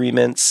lease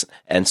agreements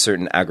and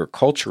certain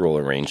agricultural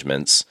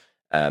arrangements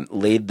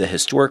laid the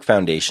historic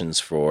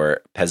foundations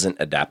for peasant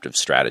adaptive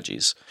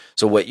strategies.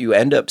 So what you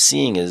end up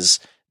seeing is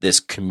this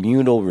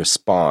communal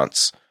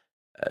response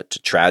to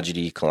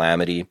tragedy,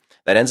 calamity,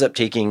 that ends up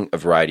taking a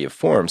variety of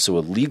forms. So a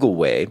legal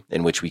way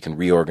in which we can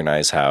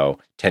reorganize how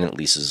tenant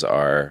leases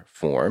are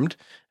formed.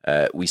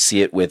 We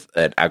see it with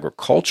an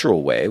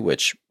agricultural way,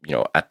 which,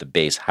 at the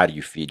base, how do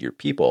you feed your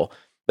people?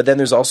 But then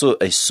there's also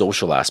a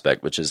social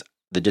aspect, which is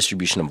the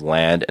distribution of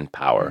land and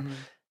power. Mm-hmm.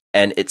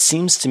 And it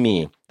seems to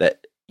me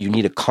that you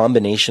need a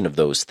combination of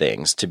those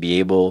things to be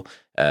able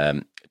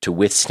to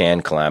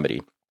withstand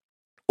calamity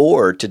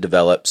or to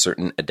develop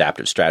certain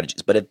adaptive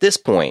strategies. But at this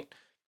point,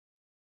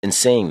 in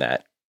saying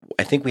that,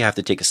 I think we have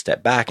to take a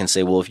step back and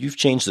say, well, if you've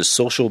changed the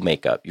social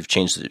makeup, you've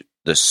changed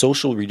the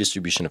social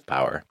redistribution of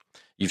power,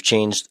 you've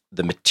changed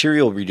the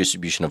material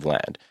redistribution of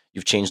land,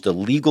 you've changed the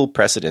legal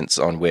precedents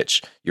on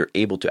which you're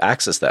able to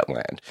access that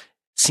land,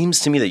 it seems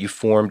to me that you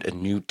formed a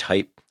new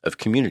type of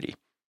community.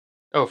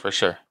 Oh, for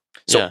sure.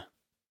 So yeah.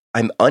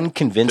 I'm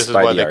unconvinced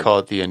by This is why they call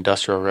it the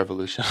Industrial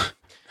Revolution.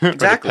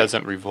 Exactly. The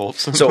peasant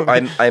revolts. So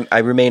I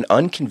remain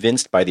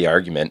unconvinced by the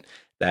argument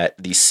that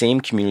these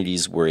same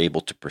communities were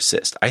able to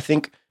persist. I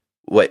think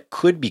what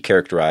could be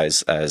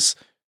characterized as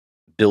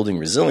building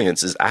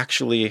resilience is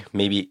actually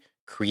maybe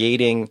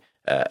creating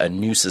a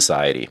new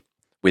society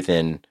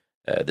within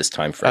this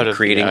time frame. Out of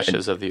creating the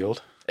ashes of the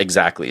old.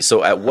 Exactly.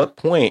 So at what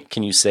point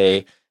can you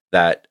say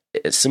that,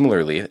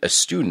 similarly, a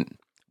student,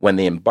 when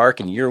they embark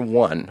in year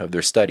 1 of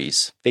their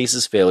studies,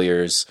 faces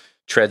failures,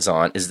 treads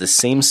on, is the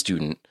same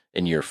student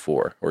in year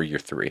 4 or year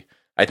 3?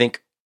 I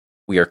think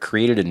we are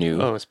created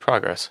anew. Oh, it's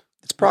progress.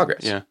 It's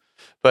progress. Yeah.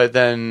 But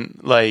then,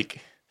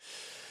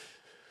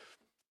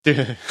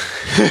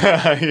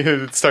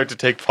 you start to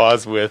take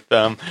pause with,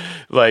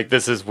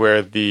 this is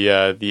where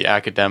the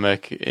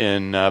academic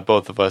in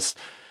both of us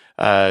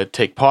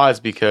take pause,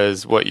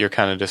 because what you're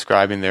kind of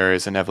describing there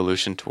is an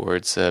evolution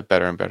towards a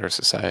better and better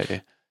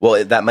society.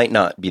 Well, that might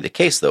not be the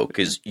case, though,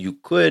 because you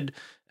could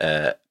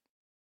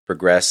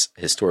progress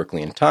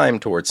historically in time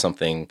towards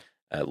something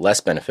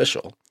less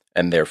beneficial,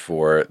 and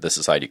therefore the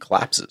society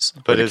collapses,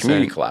 or the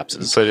community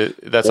collapses. But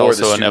that's or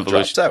also the an student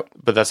drops evolution. out.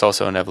 But that's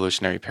also an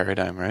evolutionary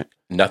paradigm, right?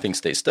 Nothing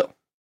stays still.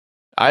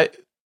 I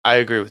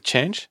agree with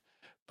change,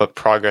 but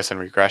progress and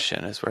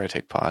regression is where I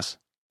take pause.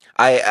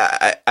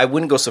 I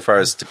wouldn't go so far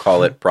as to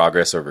call it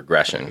progress or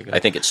regression. I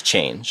think it's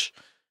change,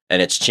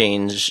 and it's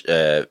change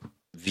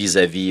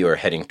vis-a-vis or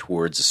heading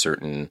towards a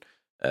certain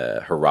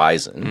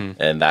horizon,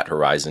 and that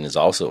horizon is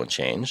also a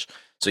change.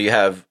 So you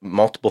have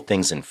multiple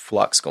things in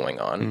flux going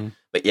on,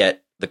 but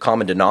yet the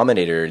common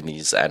denominator in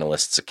these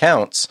analysts'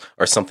 accounts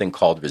are something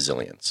called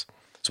resilience.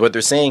 So what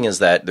they're saying is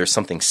that there's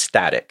something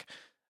static,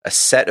 a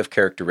set of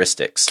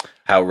characteristics,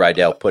 how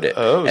Rydell put it.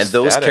 Oh, and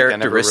those static.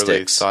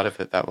 characteristics, I never really thought of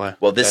it that way.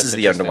 well, this is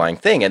the underlying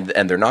thing, and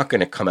they're not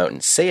going to come out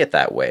and say it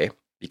that way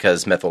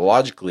because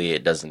methodologically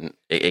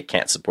it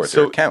can't support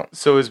their account.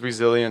 So is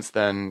resilience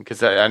then,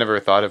 because I never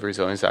thought of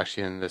resilience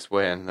actually in this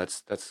way, and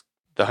that's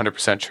the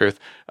 100% truth.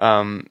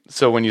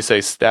 So when you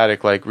say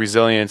static, like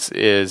resilience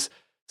is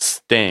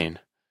staying,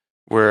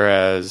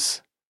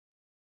 whereas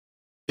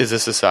is a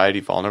society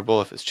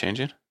vulnerable if it's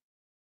changing?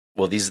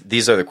 Well,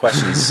 these are the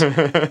questions. These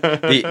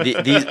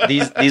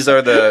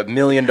are the $1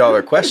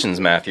 million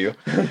questions, Matthew.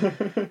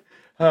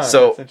 That's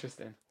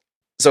interesting.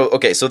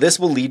 So this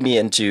will lead me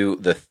into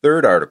the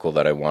third article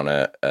that I want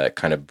to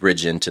kind of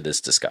bridge into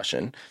this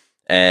discussion.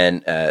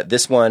 And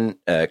this one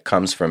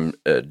comes from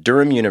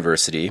Durham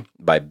University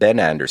by Ben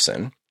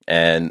Anderson.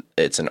 And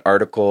it's an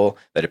article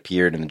that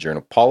appeared in the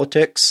journal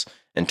Politics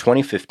in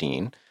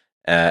 2015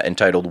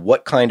 entitled,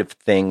 "What Kind of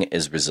Thing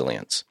is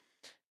Resilience?"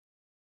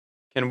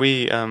 Can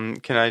we,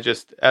 can I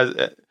just,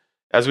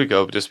 as we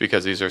go, just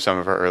because these are some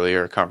of our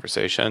earlier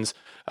conversations,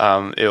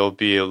 it'll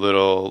be a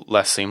little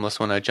less seamless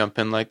when I jump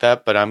in like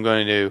that, but I'm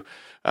going to,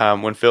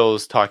 when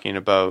Phil's talking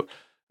about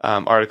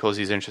articles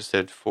he's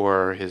interested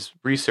for his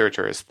research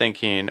or his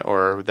thinking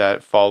or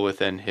that fall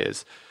within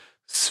his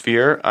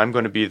sphere, I'm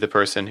going to be the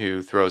person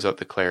who throws out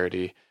the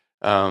clarity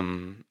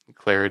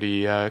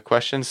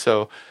questions.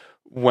 So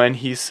when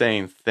he's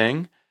saying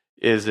thing,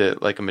 is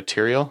it like a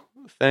material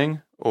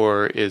thing,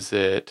 or is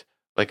it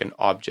like an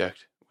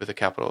object with a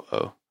capital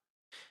O?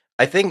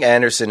 I think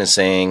Anderson is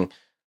saying,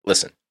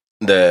 listen,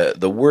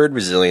 the word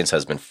resilience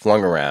has been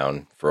flung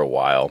around for a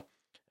while.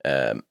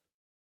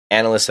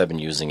 Analysts have been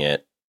using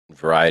it in a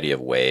variety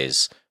of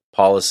ways.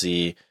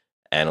 Policy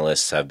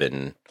analysts have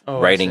been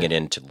writing it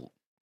into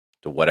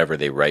whatever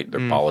they write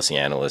their policy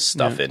analyst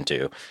stuff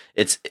into.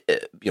 It's,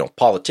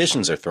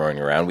 politicians are throwing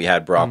around. We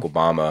had Barack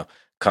Obama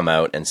come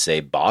out and say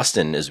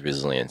Boston is a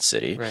resilient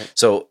city. Right.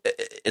 So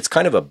it's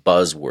kind of a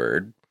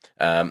buzzword.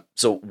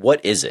 So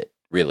what is it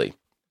really?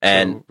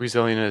 And so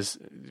resilient is,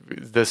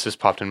 this just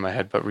popped in my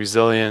head, but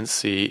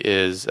resiliency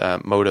is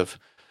motive.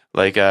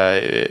 Like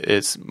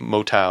it's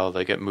motile,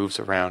 like it moves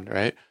around,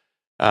 right?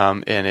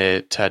 And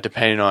it,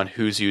 depending on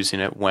who's using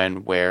it,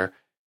 when, where,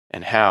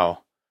 and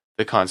how,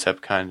 the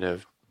concept kind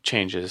of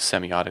changes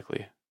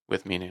semiotically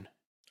with meaning.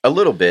 A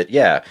little bit,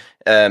 yeah.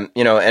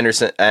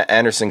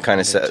 Anderson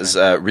kind of says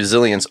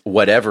resilience,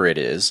 whatever it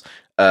is,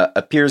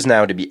 appears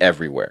now to be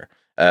everywhere.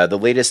 The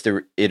latest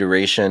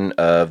iteration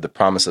of the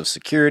promise of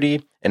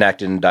security,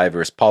 enacted in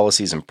diverse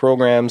policies and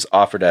programs,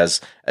 offered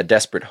as a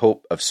desperate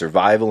hope of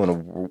survival in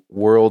a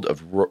world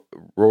of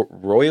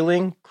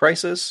rolling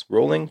crisis,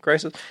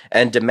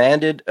 and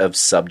demanded of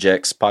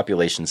subjects,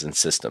 populations, and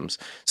systems.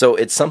 So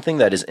it's something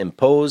that is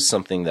imposed,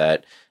 something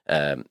that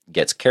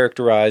gets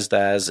characterized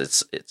as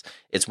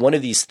it's one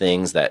of these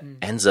things that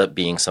ends up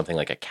being something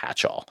like a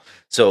catch-all.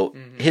 So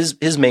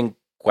his main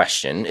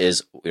question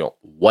is,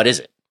 what is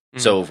it?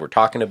 So if we're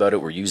talking about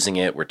it, we're using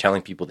it, we're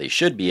telling people they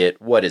should be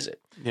it, what is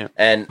it? Yeah.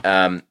 And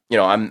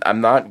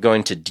I'm not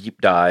going to deep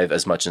dive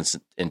as much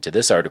into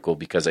this article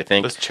because I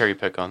think let's cherry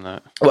pick on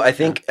that. Well, I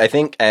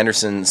think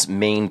Anderson's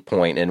main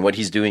point and what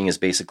he's doing is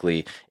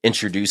basically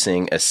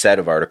introducing a set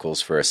of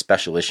articles for a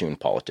special issue in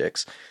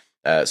Politics.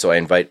 So I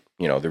invite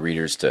the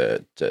readers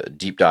to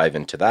deep dive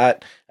into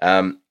that.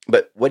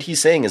 But what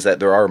he's saying is that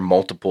there are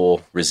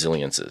multiple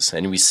resiliences,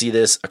 and we see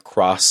this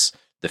across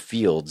the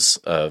fields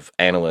of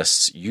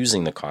analysts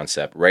using the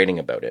concept, writing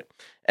about it,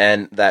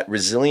 and that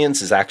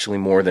resilience is actually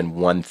more than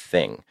one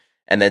thing,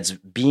 and that's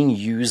being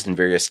used in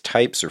various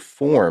types or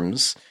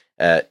forms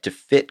to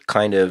fit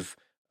kind of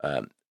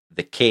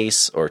the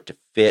case or to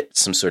fit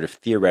some sort of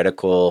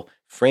theoretical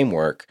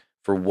framework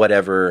for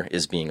whatever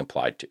is being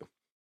applied to.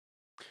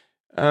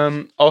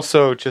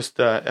 Also, just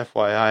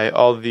FYI,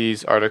 all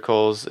these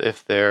articles,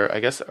 if they're, I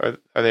guess, are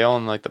they all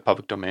in like the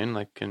public domain?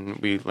 Like, can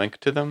we link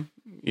to them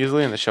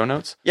easily in the show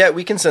notes? Yeah,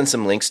 we can send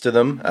some links to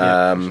them.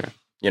 For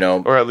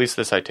sure. Or at least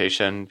the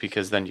citation,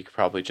 because then you could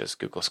probably just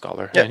Google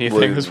Scholar Yeah,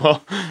 anything as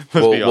well.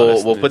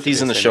 We'll put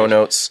these in the show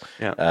notes,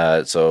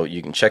 so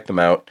you can check them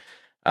out.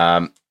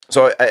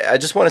 So I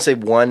just want to say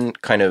one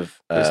kind of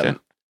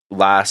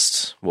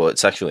last, well,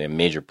 it's actually a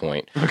major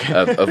point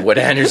of what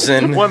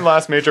Anderson. One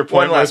last major point.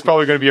 One last- That's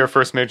probably going to be our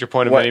first major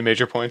point of What- many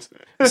major points.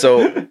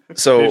 So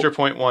Major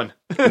point one.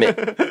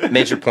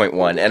 major point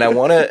one, and I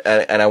want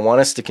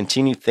us to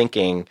continue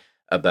thinking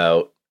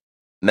about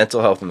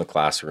mental health in the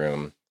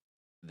classroom.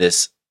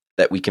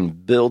 That we can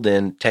build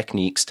in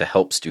techniques to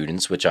help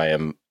students, which I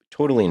am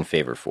totally in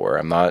favor for.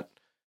 I'm not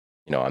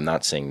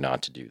saying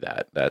not to do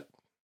that.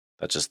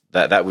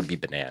 That would be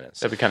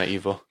bananas. That'd be kind of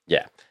evil.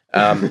 Yeah.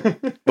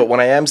 But what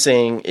I am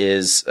saying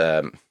is,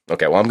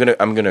 okay. Well,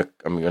 I'm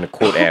gonna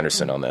quote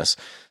Anderson on this.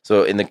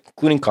 So in the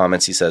concluding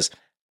comments, he says,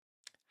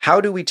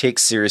 "How do we take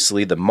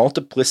seriously the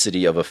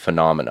multiplicity of a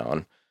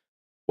phenomenon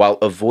while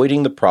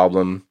avoiding the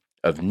problem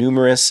of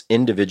numerous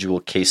individual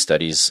case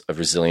studies of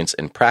resilience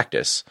in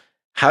practice?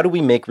 How do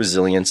we make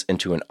resilience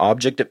into an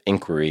object of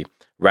inquiry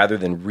rather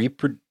than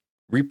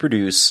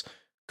reproduce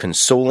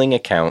consoling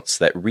accounts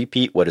that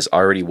repeat what is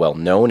already well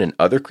known in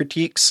other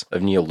critiques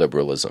of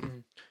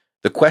neoliberalism?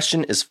 The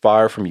question is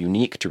far from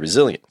unique to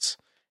resilience.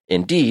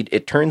 Indeed,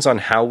 it turns on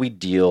how we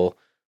deal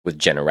with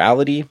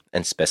generality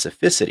and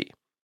specificity,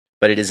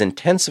 but it is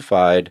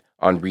intensified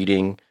on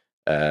reading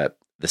the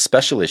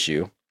special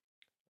issue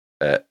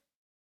that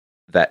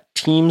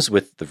teams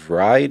with the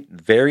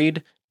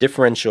varied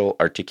differential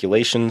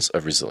articulations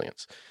of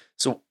resilience."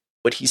 So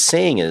what he's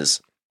saying is,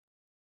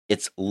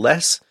 it's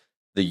less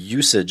the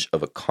usage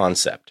of a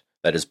concept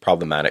that is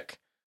problematic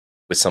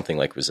with something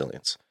like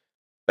resilience,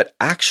 but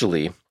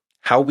actually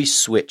how we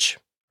switch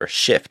or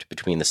shift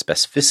between the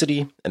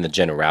specificity and the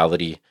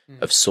generality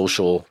of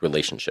social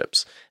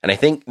relationships. And I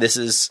think this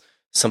is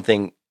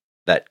something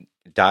that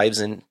dives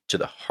into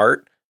the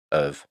heart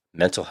of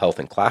mental health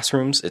in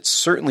classrooms. It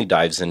certainly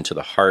dives into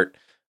the heart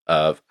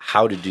of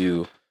how to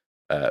do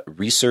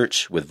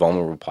research with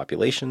vulnerable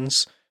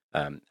populations,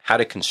 how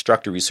to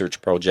construct a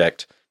research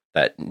project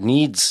that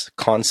needs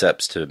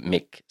concepts to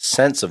make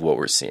sense of what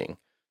we're seeing.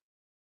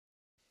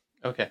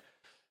 Okay.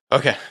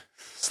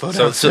 Slow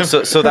So,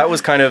 down. so that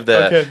was kind of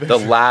Okay. the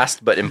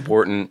last but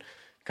important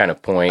kind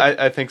of point.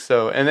 I think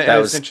so. And That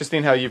it's was-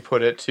 interesting how you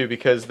put it, too,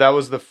 because that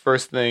was the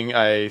first thing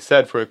I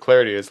said for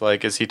clarity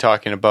is he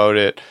talking about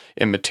it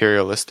in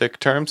materialistic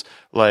terms?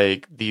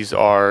 Like, these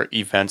are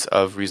events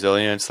of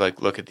resilience.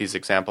 Like, look at these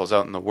examples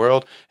out in the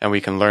world, and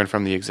we can learn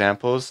from the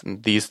examples.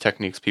 And these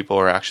techniques people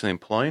are actually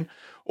employing.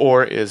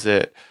 Or is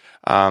it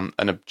an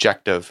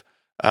objective,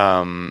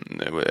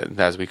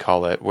 as we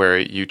call it, where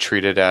you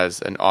treat it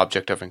as an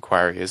object of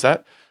inquiry? Is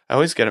that, I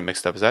always get it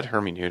mixed up. Is that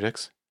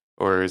hermeneutics?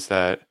 Or is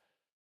that...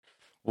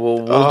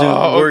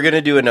 We're going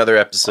to do another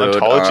episode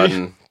Ontology?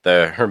 on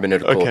the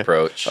hermeneutical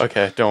approach.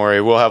 Okay, don't worry.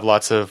 We'll have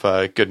lots of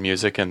good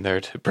music in there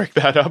to break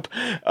that up.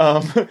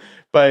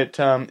 But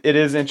it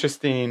is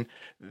interesting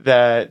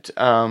that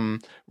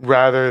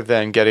rather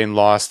than getting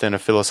lost in a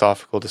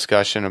philosophical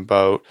discussion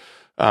about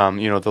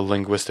the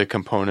linguistic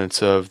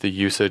components of the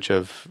usage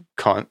of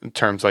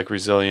terms like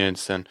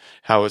resilience and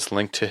how it's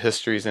linked to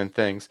histories and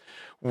things,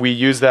 we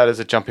use that as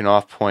a jumping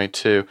off point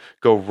to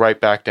go right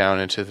back down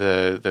into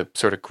the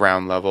sort of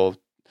ground level,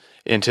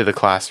 into the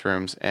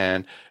classrooms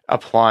and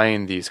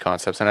applying these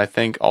concepts. And I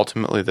think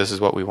ultimately this is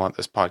what we want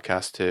this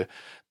podcast to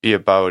be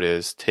about,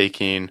 is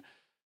taking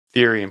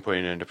theory and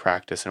putting it into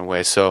practice in a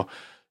way. So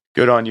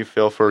good on you,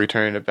 Phil, for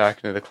returning it back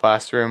into the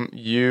classroom.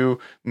 You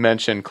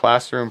mentioned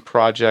classroom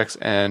projects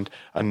and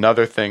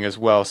another thing as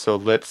well. So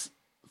let's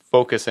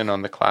focus in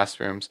on the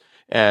classrooms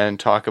and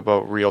talk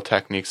about real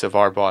techniques of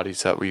our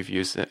bodies that we've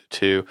used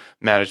to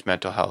manage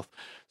mental health.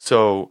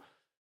 So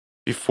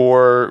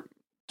before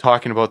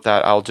talking about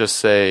that, I'll just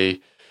say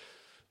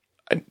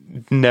I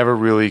never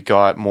really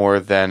got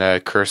more than a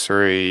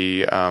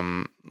cursory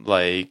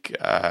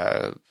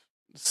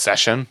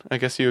session, I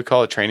guess you would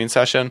call it, training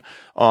session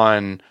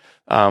on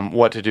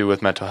what to do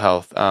with mental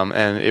health.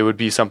 And it would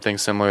be something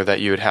similar that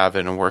you would have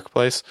in a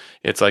workplace.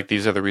 It's like,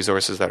 these are the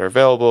resources that are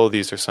available.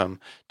 These are some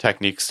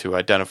techniques to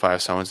identify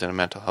if someone's in a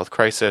mental health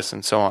crisis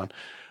and so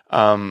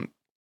on.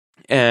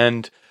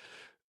 And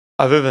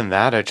other than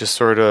that, I just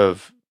sort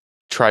of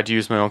tried to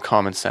use my own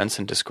common sense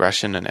and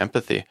discretion and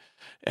empathy.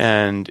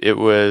 And it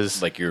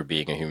was Like you were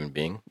being a human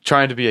being.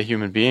 trying to be a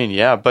human being,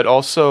 yeah, but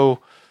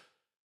also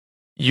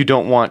you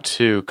don't want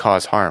to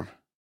cause harm,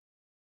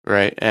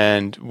 right?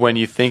 And when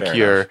you think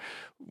Fair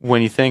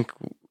when you think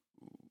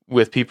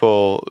with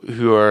people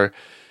who are,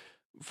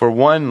 for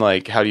one,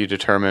 like, how do you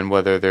determine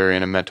whether they're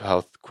in a mental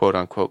health quote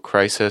unquote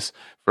crisis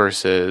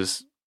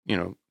versus,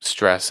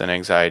 stress and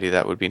anxiety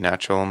that would be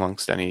natural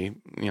amongst any,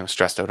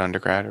 stressed out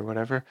undergrad or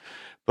whatever.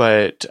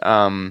 But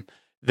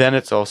then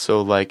it's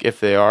also like, if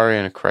they are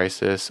in a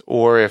crisis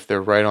or if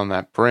they're right on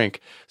that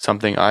brink,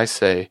 something I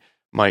say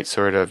might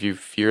sort of, you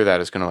fear that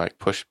is going to like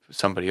push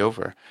somebody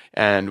over.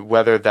 And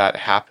whether that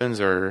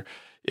happens or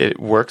it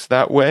works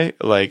that way,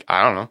 like,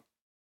 I don't know.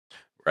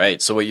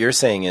 Right. So what you're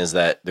saying is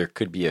that there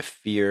could be a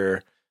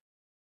fear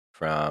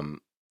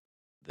from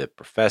the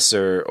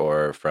professor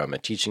or from a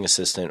teaching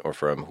assistant or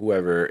from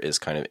whoever is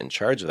kind of in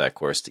charge of that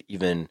course to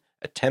even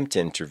attempt to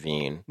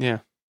intervene. Yeah.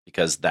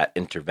 Because that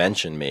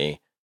intervention may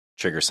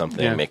trigger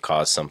something, Yeah. may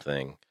cause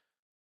something.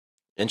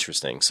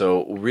 Interesting.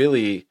 So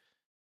really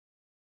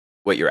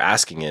what you're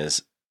asking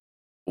is,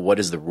 what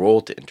is the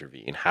role to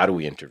intervene? How do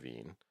we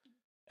intervene?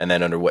 And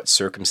then under what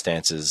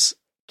circumstances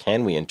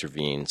can we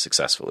intervene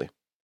successfully?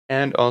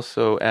 And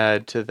also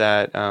add to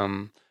that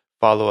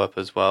follow up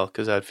as well,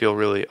 because I'd feel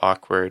really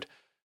awkward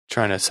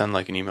trying to send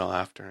like an email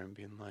after and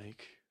being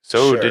like,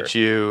 so Sure. did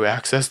you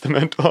access the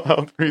mental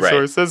health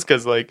resources?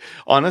 Because like,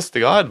 honest to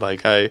God,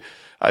 like I'd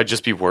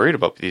just be worried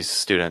about these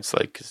students,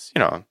 like, because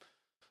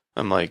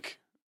I'm like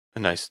a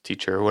nice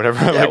teacher or whatever.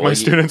 I like well, my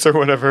students or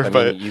whatever, I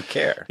but mean, you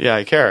care. yeah,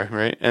 I care,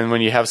 right? And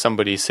when you have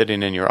somebody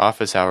sitting in your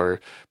office hour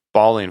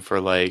bawling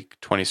for like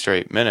 20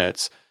 straight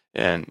minutes,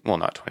 and well,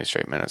 not 20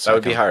 straight minutes, That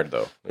would be hard,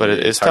 though. but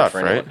it's hard tough,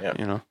 for right? anyone,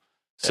 yeah.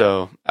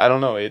 So I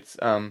don't know. It's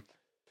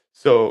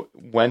so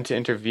when to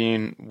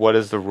intervene? What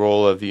is the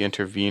role of the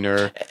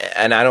intervener?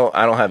 And I don't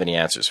have any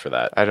answers for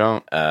that. I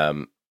don't.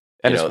 Um,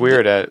 And you it's know,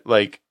 weird at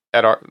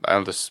our.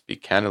 I'll just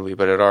speak candidly,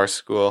 but at our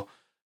school,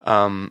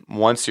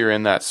 once you're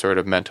in that sort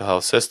of mental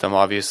health system,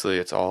 obviously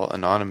it's all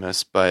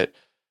anonymous, but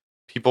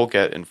people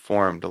get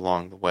informed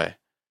along the way.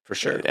 for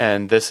sure.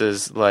 And this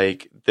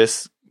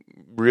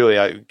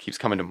really keeps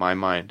coming to my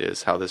mind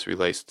is how this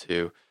relates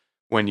to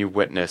when you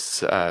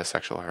witness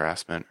sexual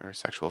harassment or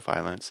sexual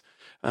violence.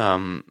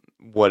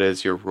 What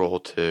is your role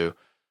to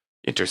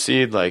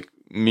intercede? Like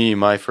me,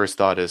 my first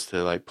thought is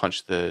to like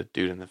punch the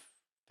dude in the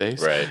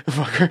face, Right.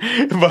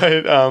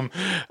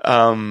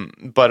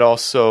 but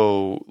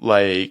also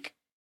like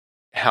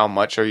how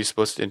much are you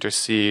supposed to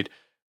intercede?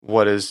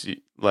 What is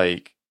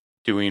like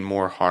doing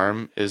more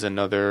harm is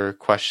another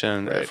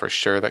question Right. for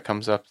sure that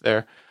comes up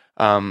there.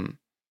 So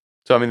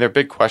I mean, they're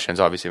big questions.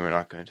 Obviously, we're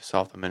not going to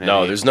solve them in No,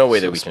 any there's no way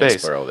that we can space.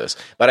 explore all this.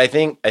 But I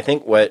think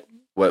what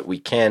we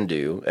can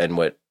do, and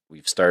what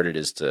we've started,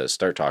 is to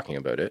start talking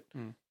about it.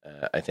 Mm.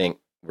 I think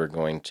we're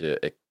going to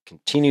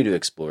continue to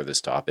explore this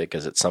topic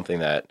because it's something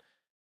that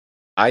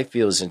I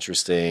feel is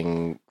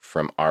interesting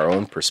from our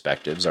own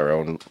perspectives, our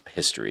own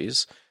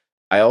histories.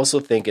 I also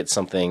think it's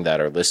something that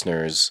our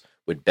listeners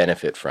would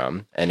benefit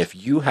from. And if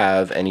you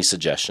have any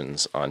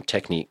suggestions on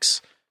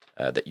techniques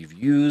that you've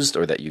used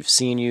or that you've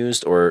seen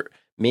used, or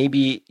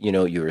maybe,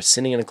 you were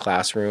sitting in a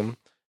classroom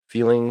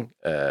feeling,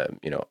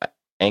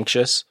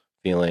 anxious,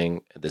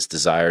 feeling this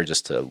desire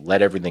just to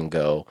let everything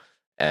go,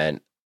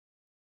 and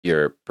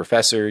your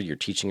professor, your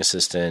teaching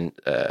assistant,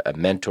 a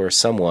mentor,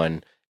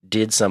 someone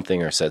did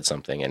something or said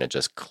something and it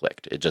just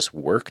clicked. It just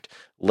worked.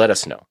 Let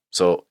us know.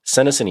 So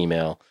send us an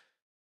email.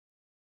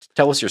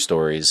 Tell us your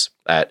stories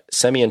at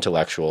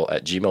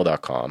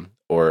semiintellectual@gmail.com,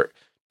 or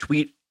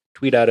tweet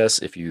at us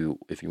if you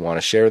want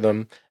to share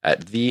them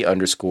at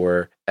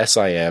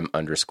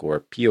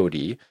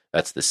 @the_SIM_POD.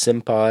 That's the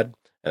SimPod, and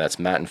that's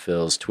Matt and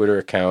Phil's Twitter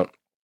account.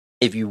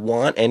 If you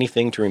want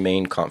anything to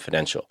remain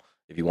confidential,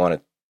 if you want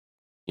to,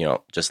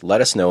 just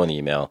let us know in the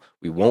email.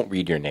 We won't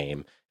read your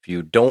name. If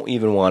you don't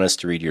even want us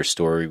to read your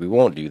story, we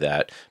won't do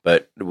that.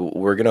 But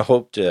we're going to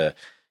hope to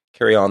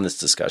carry on this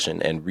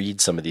discussion and read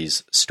some of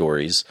these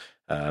stories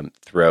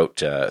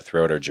throughout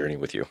our journey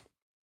with you.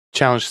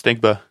 Challenge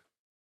stigma.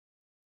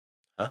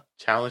 Huh?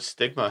 Challenge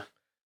stigma.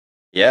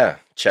 Yeah.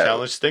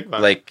 Challenge stigma.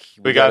 Like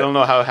I don't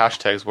know how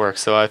hashtags work,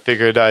 so I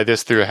figured I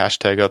just threw a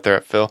hashtag out there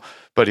at Phil,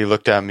 but he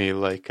looked at me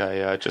like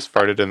I just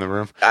farted in the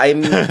room.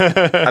 I'm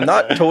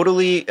not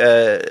totally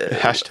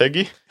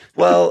hashtaggy.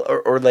 Well,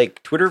 or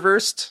like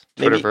Twitterversed.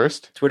 Maybe.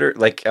 Twitterversed. Twitter,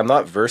 like I'm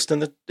not versed in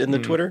the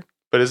Twitter.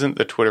 But isn't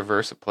the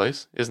Twitterverse a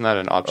place? Isn't that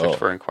an object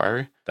for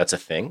inquiry? That's a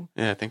thing.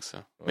 Yeah, I think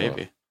so.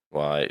 Maybe.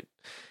 Well,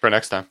 For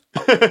next time.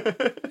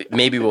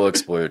 maybe we'll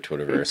explore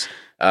Twitterverse.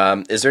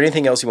 Is there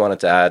anything else you wanted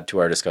to add to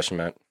our discussion,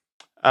 Matt?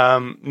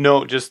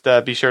 No, just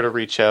be sure to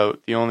reach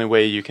out. The only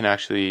way you can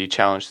actually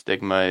challenge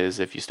stigma is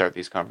if you start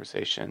these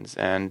conversations.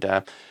 And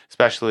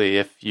especially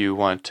if you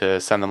want to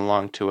send them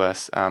along to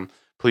us,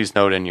 please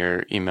note in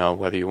your email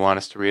whether you want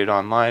us to read it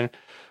online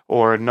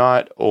or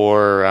not,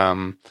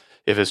 or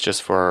if it's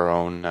just for our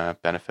own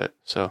benefit.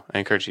 So I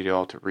encourage you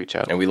all to reach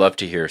out. And we love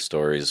to hear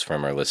stories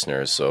from our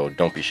listeners, so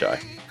don't be shy.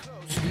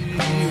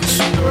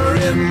 Whisper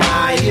in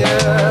my ear.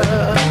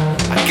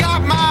 I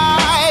got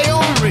my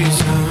own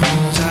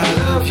reasons. I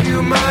love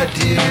you, my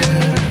dear.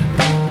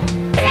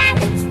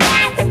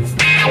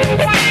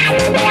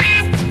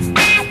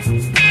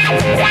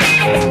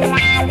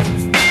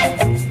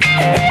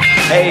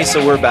 Hey,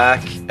 so we're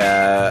back.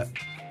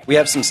 We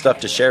have some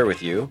stuff to share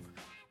with you,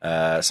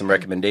 some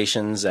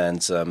recommendations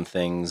and some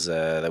things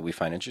that we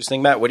find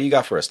interesting. Matt, what do you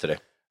got for us today?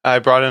 I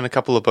brought in a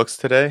couple of books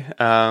today.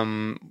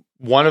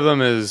 One of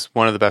them is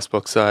one of the best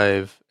books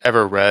I've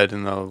ever read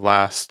in the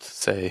last,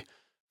 say,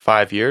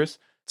 5 years.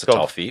 It's a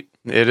tall feat.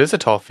 It is a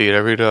tall feat. I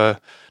read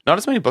not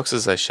as many books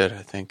as I should,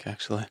 I think,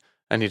 actually.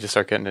 I need to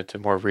start getting into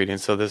more reading,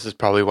 so this is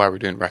probably why we're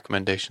doing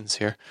recommendations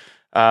here.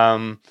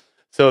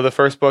 So the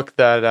first book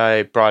that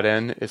I brought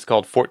in is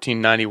called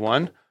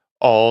 1491,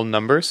 All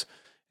Numbers,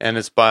 and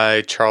it's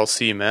by Charles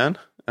C. Mann.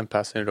 I'm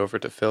passing it over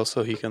to Phil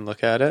so he can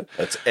look at it.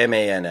 That's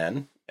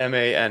MANN.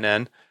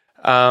 MANN.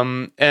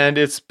 And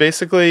it's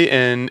basically,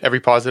 in every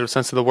positive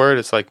sense of the word,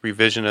 it's like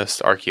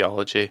revisionist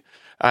archaeology.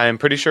 I'm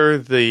pretty sure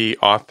the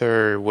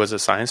author was a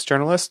science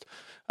journalist.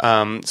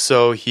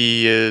 So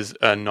he is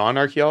a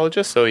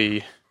non-archaeologist, so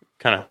he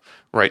kind of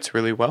writes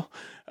really well.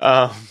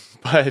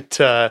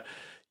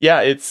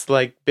 Yeah, it's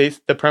like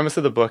the premise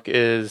of the book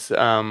is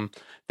the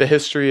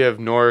history of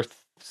North,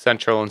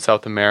 Central, and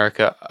South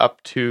America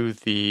up to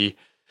the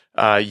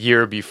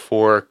year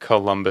before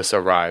Columbus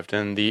arrived.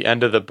 And the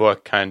end of the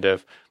book kind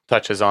of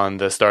touches on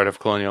the start of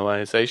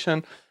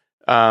colonialization.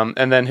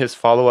 And then his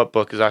follow-up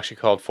book is actually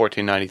called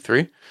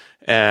 1493,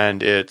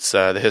 and it's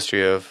the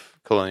history of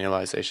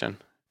colonialization.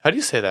 How do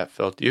you say that,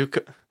 Phil?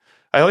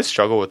 I always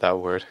struggle with that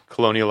word,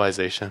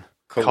 colonialization.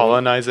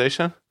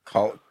 Colonization?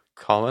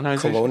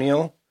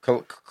 Colonization?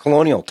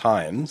 Colonial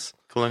times.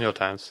 Colonial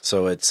times.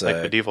 So it's like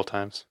medieval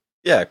times.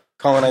 Yeah,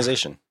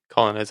 colonization.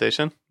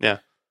 Colonization, yeah.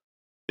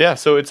 Yeah,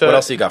 so it's what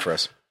else do you got for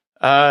us?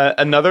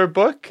 Another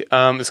book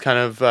is kind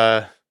of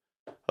a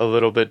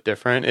little bit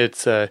different.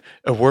 It's a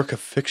work of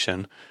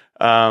fiction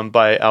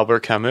by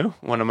Albert Camus,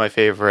 one of my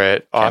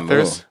favorite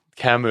authors.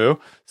 Camus,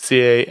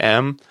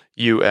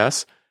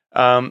 Camus.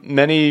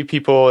 Many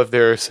people, if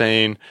they're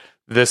saying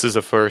this is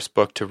a first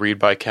book to read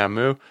by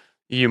Camus,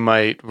 you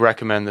might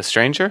recommend The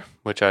Stranger,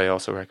 which I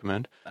also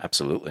recommend.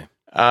 Absolutely.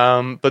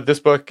 But this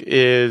book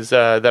is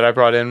that I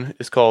brought in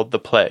is called The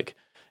Plague.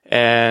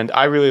 And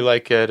I really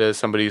like it as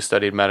somebody who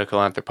studied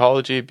medical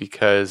anthropology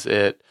because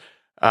it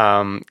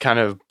kind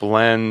of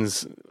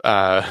blends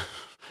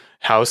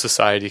how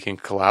society can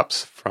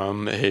collapse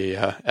from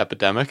a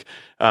epidemic.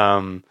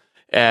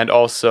 And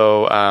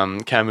also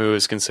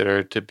Camus is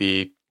considered to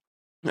be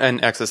an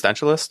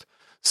existentialist.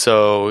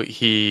 So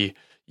he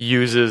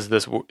uses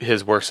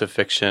his works of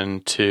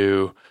fiction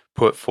to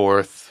put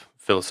forth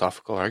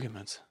philosophical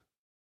arguments.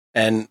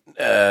 And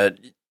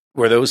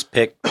were those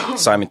picked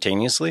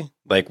simultaneously?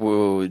 Like,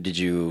 did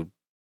you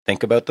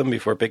think about them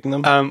before picking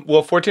them?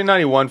 Well,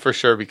 1491 for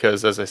sure,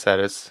 because as I said,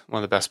 it's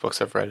one of the best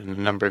books I've read in a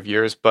number of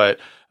years. But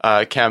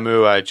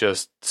Camus, I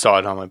just saw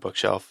it on my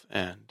bookshelf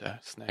and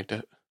snagged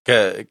it.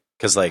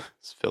 Because like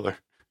it's filler.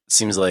 It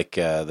seems like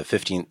the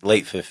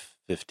late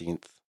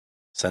 15th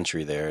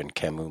century there, and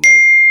Camus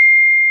might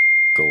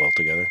go well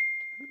together.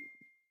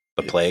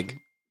 The Plague.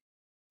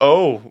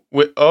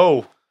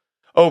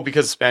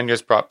 Because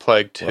Spaniards brought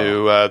plague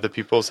to the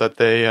peoples that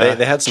they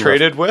had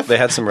traded with. They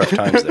had some rough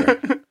times there.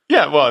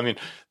 Yeah, well, I mean,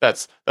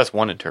 that's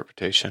one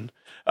interpretation.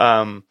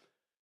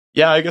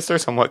 Yeah, I guess they're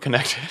somewhat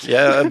connected.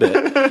 Yeah, a bit.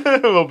 A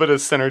little bit of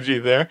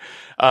synergy there.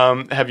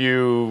 Have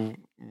you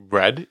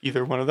read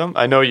either one of them?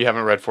 I know you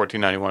haven't read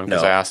 1491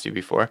 because I asked you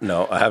before.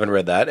 No, I haven't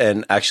read that.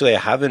 And actually, I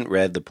haven't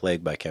read The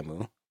Plague by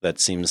Camus. That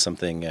seems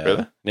something...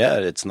 really? Yeah,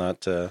 it's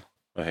not...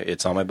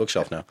 it's on my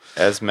bookshelf now.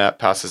 As Matt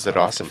passes it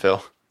off to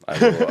Phil.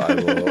 I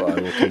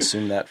will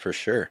consume that for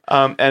sure.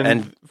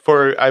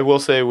 I will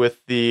say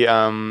with the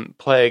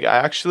Plague, I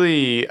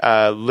actually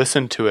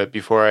listened to it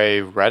before I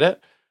read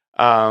it.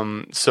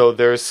 So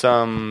there's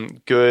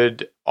some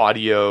good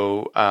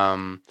audio.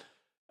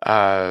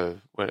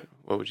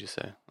 What would you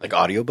say? Like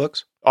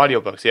audiobooks?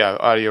 Audiobooks, yeah,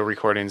 audio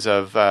recordings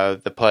of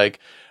the Plague.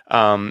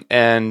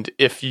 And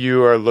if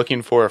you are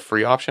looking for a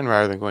free option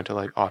rather than going to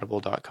like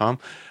audible.com,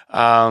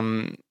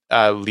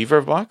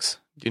 LibriVox.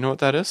 Do you know what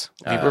that is?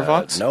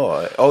 LibriVox?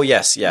 No. Oh,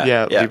 yes.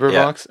 Yeah.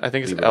 LibriVox. I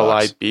think it's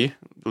LIB.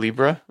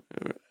 Libra.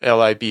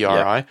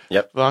 LIBRI.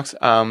 Yep. Vox.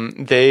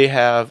 They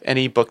have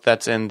any book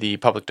that's in the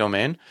public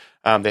domain.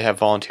 They have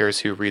volunteers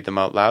who read them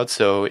out loud.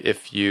 So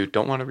if you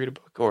don't want to read a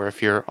book, or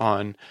if you're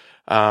on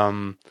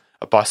a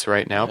bus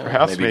right now,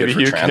 perhaps maybe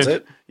you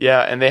transit.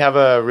 Yeah, and they have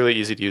a really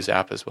easy to use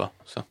app as well.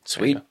 So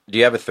sweet. Do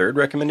you have a third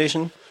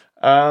recommendation?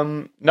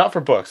 Not for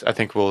books. I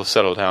think we'll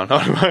settle down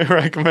on my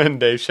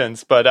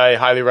recommendations, but I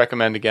highly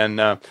recommend again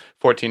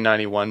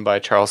 1491 by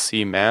Charles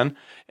C. Mann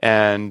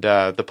and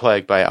The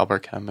Plague by Albert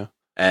Camus.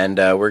 And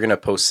we're going to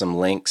post some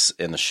links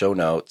in the show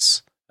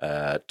notes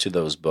to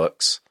those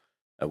books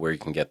where you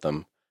can get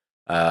them.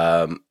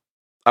 I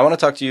want to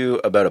talk to you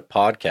about a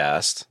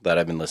podcast that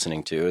I've been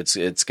listening to.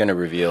 It's going to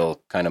reveal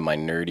kind of my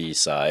nerdy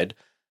side.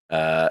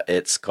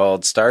 It's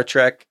called Star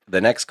Trek: The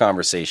Next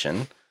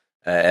Conversation.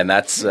 And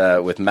that's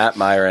with Matt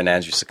Meyer and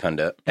Andrew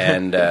Secunda.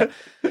 And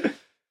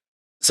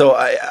so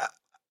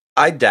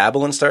I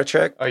dabble in Star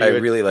Trek. I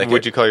really like it.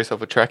 Would you call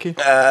yourself a Trekkie?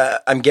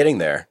 I'm getting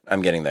there.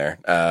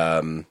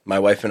 My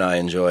wife and I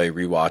enjoy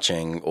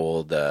rewatching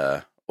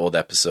old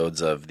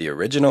episodes of the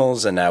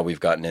originals, and now we've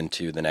gotten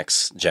into the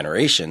next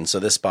generation. So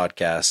this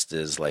podcast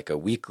is like a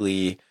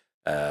weekly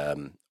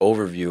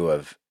overview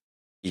of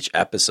each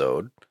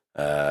episode.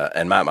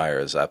 And Matt Meyer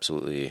is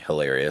absolutely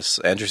hilarious.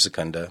 Andrew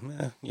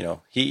Secunda,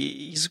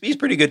 he's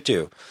pretty good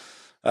too.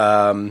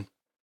 And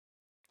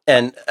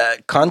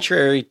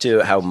contrary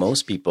to how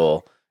most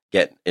people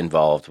get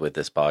involved with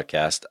this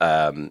podcast,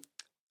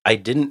 I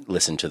didn't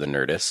listen to The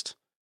Nerdist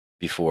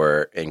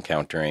before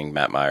encountering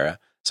Matt Meyer.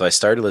 So I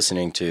started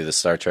listening to the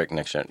Star Trek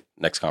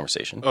Next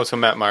Conversation. Oh, so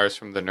Matt Meyer's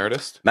from The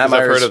Nerdist? I've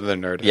heard of The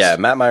Nerdist. Yeah,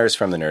 Matt Meyer's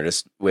from The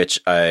Nerdist, which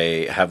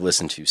I have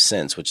listened to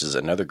since, which is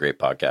another great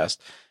podcast.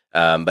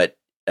 But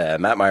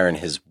Matt Meyer and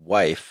his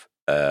wife,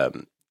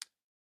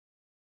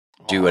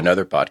 do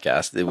another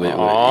podcast.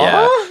 Aw.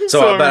 Yeah.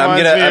 So, it but I'm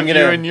reminds me of gonna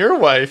you and your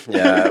wife.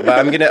 yeah, but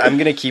I'm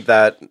gonna keep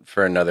that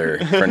for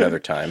another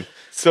time.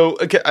 So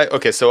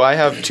so I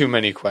have too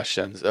many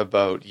questions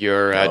about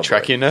your boy.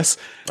 trekkiness.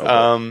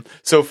 boy.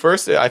 So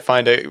first, I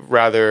find it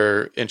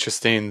rather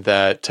interesting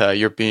that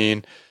you're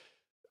being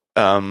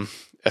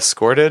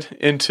escorted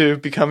into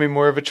becoming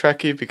more of a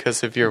Trekkie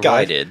because of your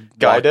Guided, wife.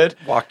 Guided,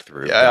 walked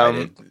through.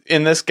 Guided.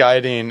 In this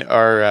guiding,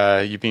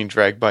 are you being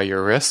dragged by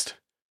your wrist?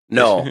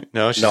 No, she's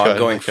no, got I'm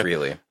going like a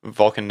freely.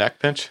 Vulcan neck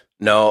pinch.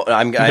 No,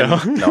 I'm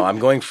No? I'm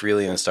going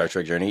freely in the Star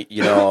Trek journey.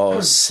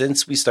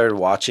 Since we started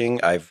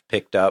watching, I've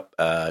picked up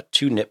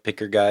 2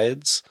 nitpicker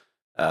guides.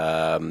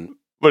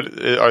 What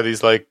are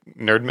these, like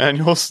nerd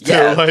manuals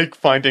Yeah. to like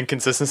find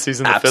inconsistencies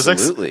in the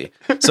physics?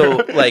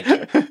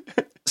 Absolutely.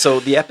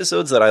 So the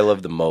episodes that I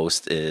love the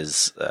most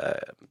is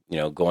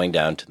going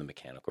down to the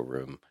mechanical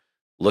room,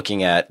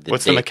 looking at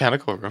What's the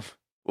mechanical room?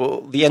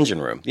 the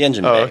engine room, the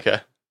engine Oh, bay. okay.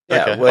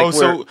 Yeah, Okay.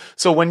 like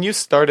So when you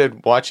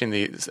started watching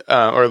these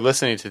or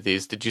listening to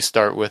these, did you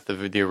start with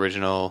the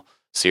original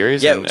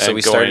series? Yeah, and, so and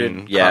we going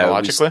started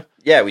chronologically.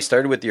 we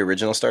started with the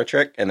original Star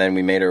Trek, and then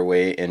we made our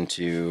way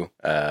into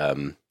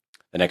the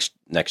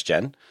next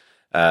gen,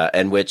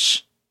 and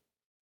which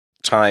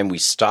time we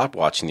stopped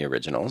watching the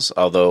originals.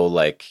 Although,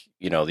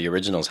 the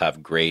originals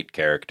have great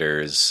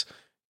characters,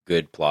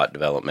 good plot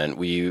development.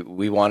 We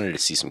wanted to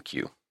see some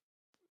Q.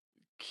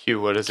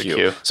 Q. What is a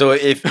Q? So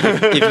if you've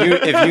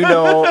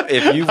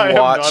I am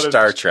watched not a-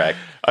 Star Trek,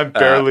 I'm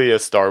barely a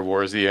Star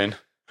Warsian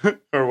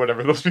or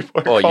whatever those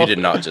people are oh, called. you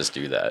did not just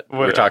do that.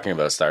 We're What- talking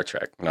about Star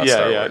Trek, not Yeah,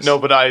 Star yeah. Wars. No,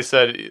 but I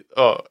said,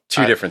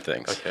 Two different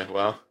things. Okay,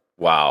 well,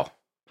 Wow.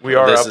 we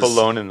are This up is-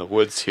 alone in the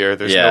woods here.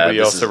 There's Yeah, nobody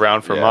this else is-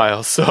 around for yeah.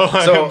 miles, so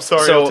I'm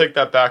sorry. so- I'll take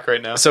that back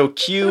right now. So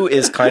Q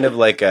is kind of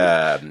like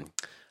a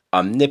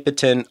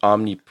omnipotent,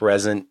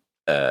 omnipresent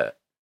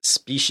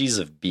species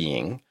of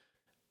being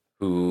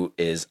who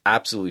is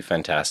absolutely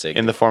fantastic.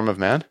 In the form of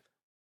man?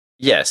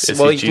 Yes. Is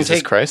Well, he you Jesus can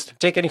take Christ?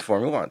 any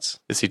form he wants.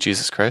 Is he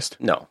Jesus Christ?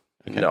 No.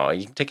 Okay. No,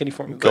 you can take any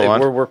form. Go on.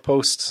 We're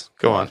posts.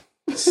 Go on.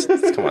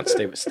 Come on,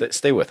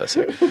 stay with us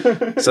here.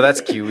 So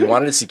that's Q. We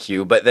wanted to see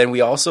Q, but then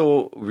we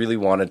also really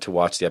wanted to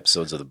watch the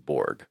episodes of the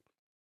Borg.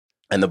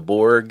 And the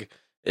Borg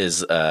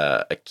is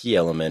a key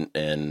element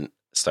in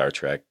Star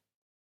Trek.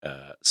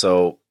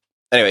 So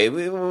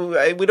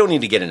anyway, we don't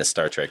need to get into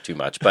Star Trek too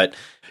much, but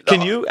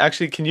Can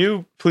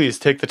you please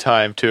take the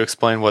time to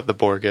explain what the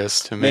Borg is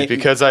to me? Maybe-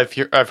 Because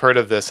I've heard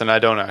of this and I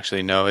don't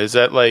actually know. Is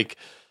that like,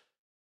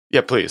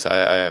 yeah, please. I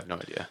have no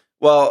idea.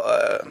 Well,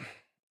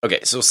 okay,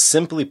 so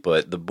simply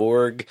put, the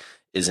Borg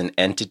is an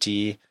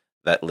entity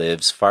that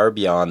lives far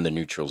beyond the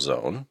neutral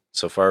zone,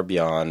 so far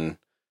beyond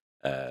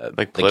Like the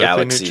politically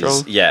galaxies.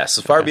 neutral? Yeah,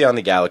 so far Okay. beyond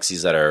the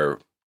galaxies that are,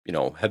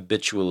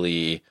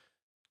 habitually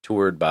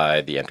toured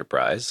by the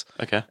Enterprise.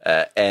 Okay.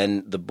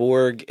 And the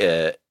Borg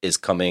is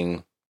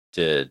coming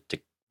to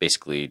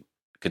basically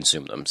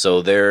consume them.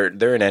 So they're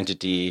an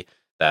entity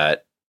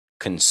that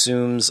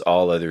consumes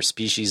all other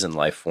species and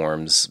life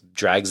forms,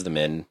 drags them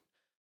in,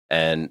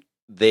 and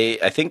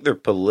I think their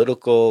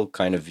political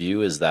kind of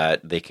view is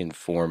that they can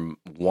form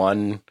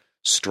one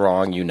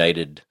strong,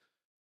 united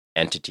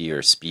entity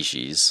or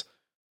species,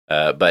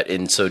 but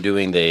in so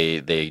doing,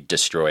 they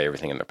destroy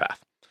everything in their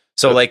path.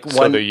 So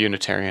they're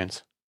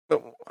Unitarians.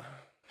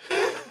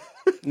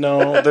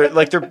 No,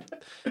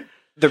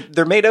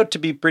 they're made out to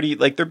be pretty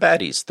they're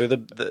baddies. They're the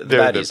They're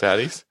baddies. the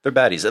baddies. They're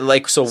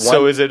baddies.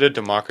 So is it a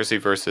democracy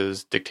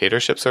versus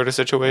dictatorship sort of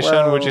situation,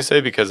 would you Well-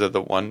 say, because of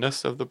the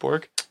oneness of the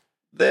Borg?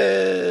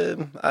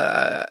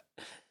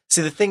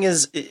 See, the thing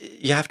is,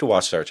 you have to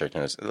watch Star Trek.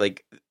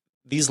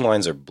 These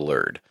lines are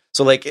blurred.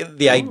 So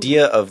the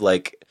idea of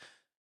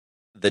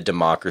the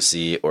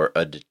democracy or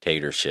a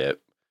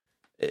dictatorship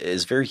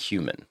is very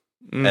human.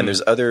 And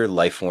there's other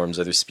life forms,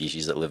 other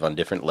species that live on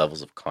different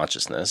levels of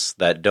consciousness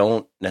that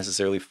don't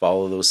necessarily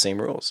follow those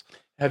same rules.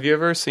 Have you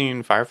ever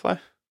seen Firefly?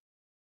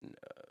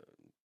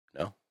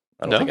 No,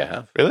 I don't No? think I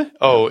have. Really?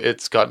 Oh,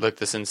 it's got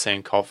this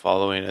insane cult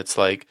following. It's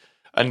like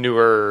a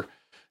newer,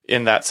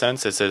 in that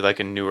sense, it's like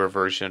a newer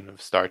version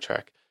of Star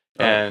Trek.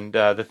 Oh. And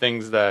the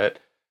things that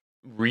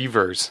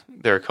Reavers,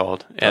 they're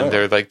called, and Oh.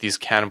 they're like these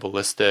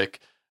cannibalistic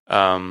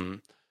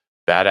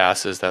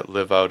badasses that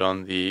live out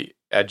on the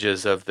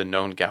edges of the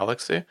known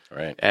galaxy.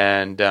 Right.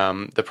 And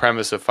the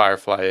premise of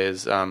Firefly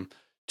is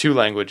 2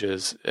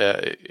 languages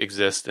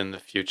exist in the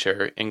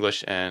future: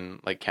 English and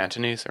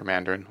Cantonese or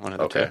Mandarin, one of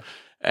the Okay. two.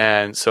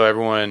 And so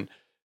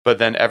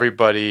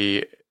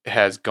everybody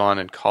has gone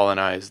and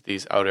colonized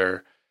these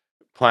outer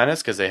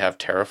planets because they have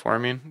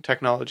terraforming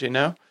technology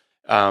now.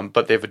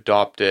 But they've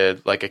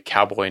adopted a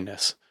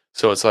cowboyness.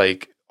 So it's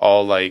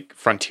all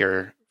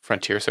frontier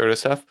sort of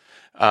stuff.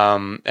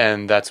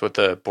 And that's what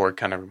the Borg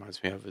kind of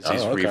reminds me of, is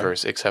these okay.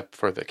 Reavers, except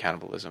for the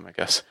cannibalism, I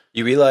guess.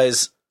 You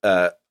realize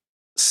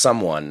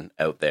someone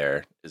out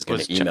there is going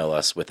Was to email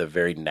us with a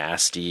very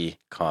nasty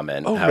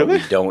comment. Oh, how really?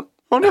 we don't.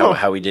 Oh, no.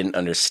 How we didn't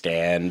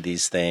understand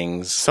these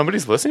things.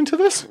 Somebody's listening to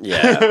this?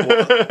 Yeah,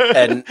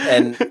 and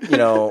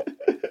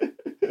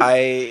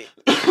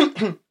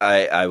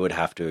I would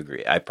have to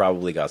agree. I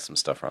probably got some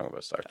stuff wrong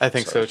about Star Trek. I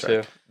think so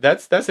too.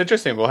 That's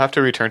interesting. We'll have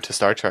to return to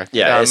Star Trek.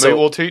 Yeah, so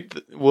we'll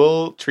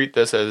treat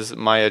this as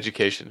my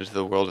education into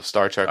the world of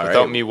Star Trek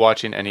without me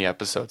watching any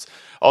episodes.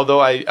 Although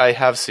I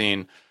have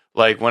seen,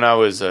 like when I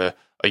was a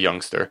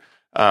youngster,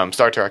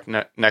 Star Trek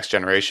Next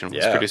Generation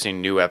was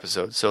producing new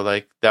episodes. So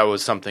like that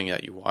was something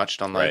that you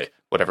watched on like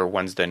whatever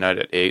Wednesday night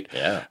at 8.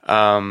 Yeah.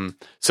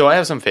 So I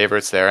have some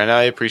favorites there, and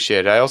I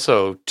appreciate it. I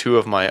also, 2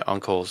 of my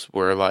uncles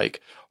were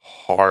like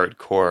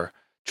hardcore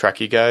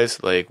Trekkie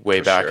guys, like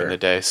way back in the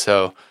day.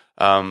 So,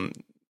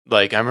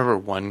 like I remember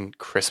one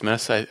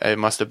Christmas, I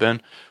must have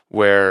been,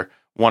 where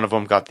one of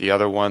them got the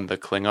other one the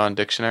Klingon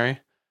dictionary,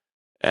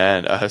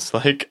 and I was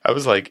like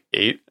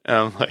 8, and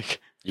I'm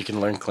like, you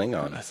can learn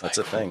Klingon. That's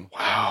a thing.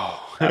 Wow,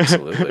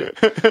 absolutely.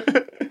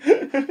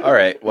 All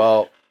right,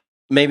 well,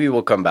 maybe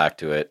we'll come back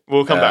to it.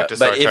 We'll come back to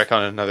Star Trek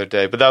on another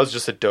day, but that was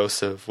just a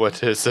dose of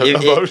what is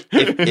about.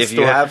 If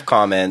you have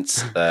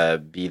comments,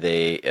 be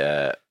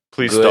they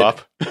please good.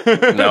 Stop.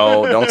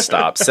 No, don't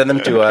stop. Send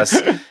them to us.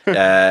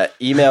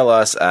 Email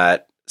us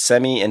at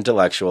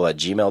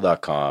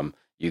semiintellectual@gmail.com.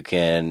 You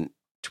can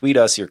tweet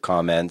us your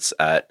comments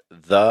at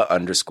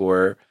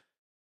 _SIM_pod,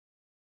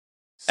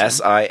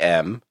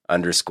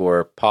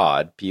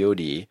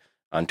 POD,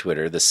 on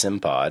Twitter, the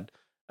SimPod.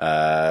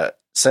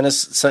 Send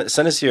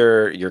us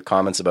your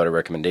comments about our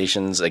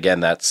recommendations. Again,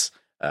 that's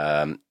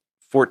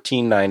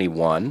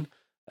 1491.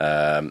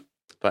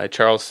 By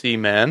Charles C.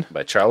 Mann.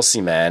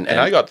 And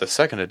I got the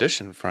second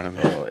edition in front of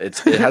me. Oh, it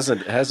has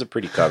a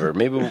pretty cover.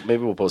 Maybe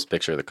we'll post a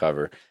picture of the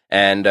cover.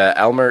 And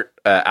Albert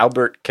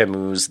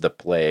Camus' The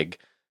Plague,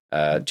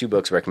 2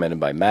 books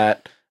recommended by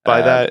Matt.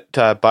 Buy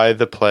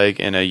The Plague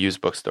in a used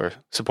bookstore.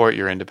 Support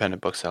your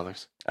independent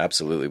booksellers.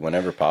 Absolutely,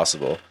 whenever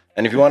possible.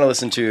 And if you want to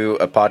listen to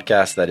a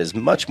podcast that is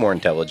much more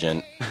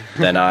intelligent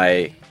than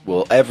I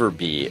will ever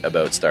be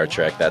about Star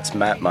Trek, that's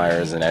Matt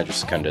Myers and Andrew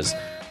Secunda's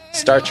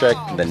Star Trek: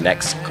 The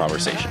Next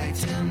Conversation.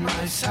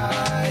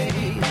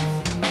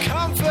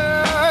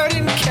 Comfort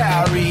and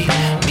carry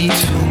me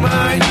to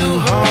my new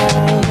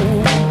home.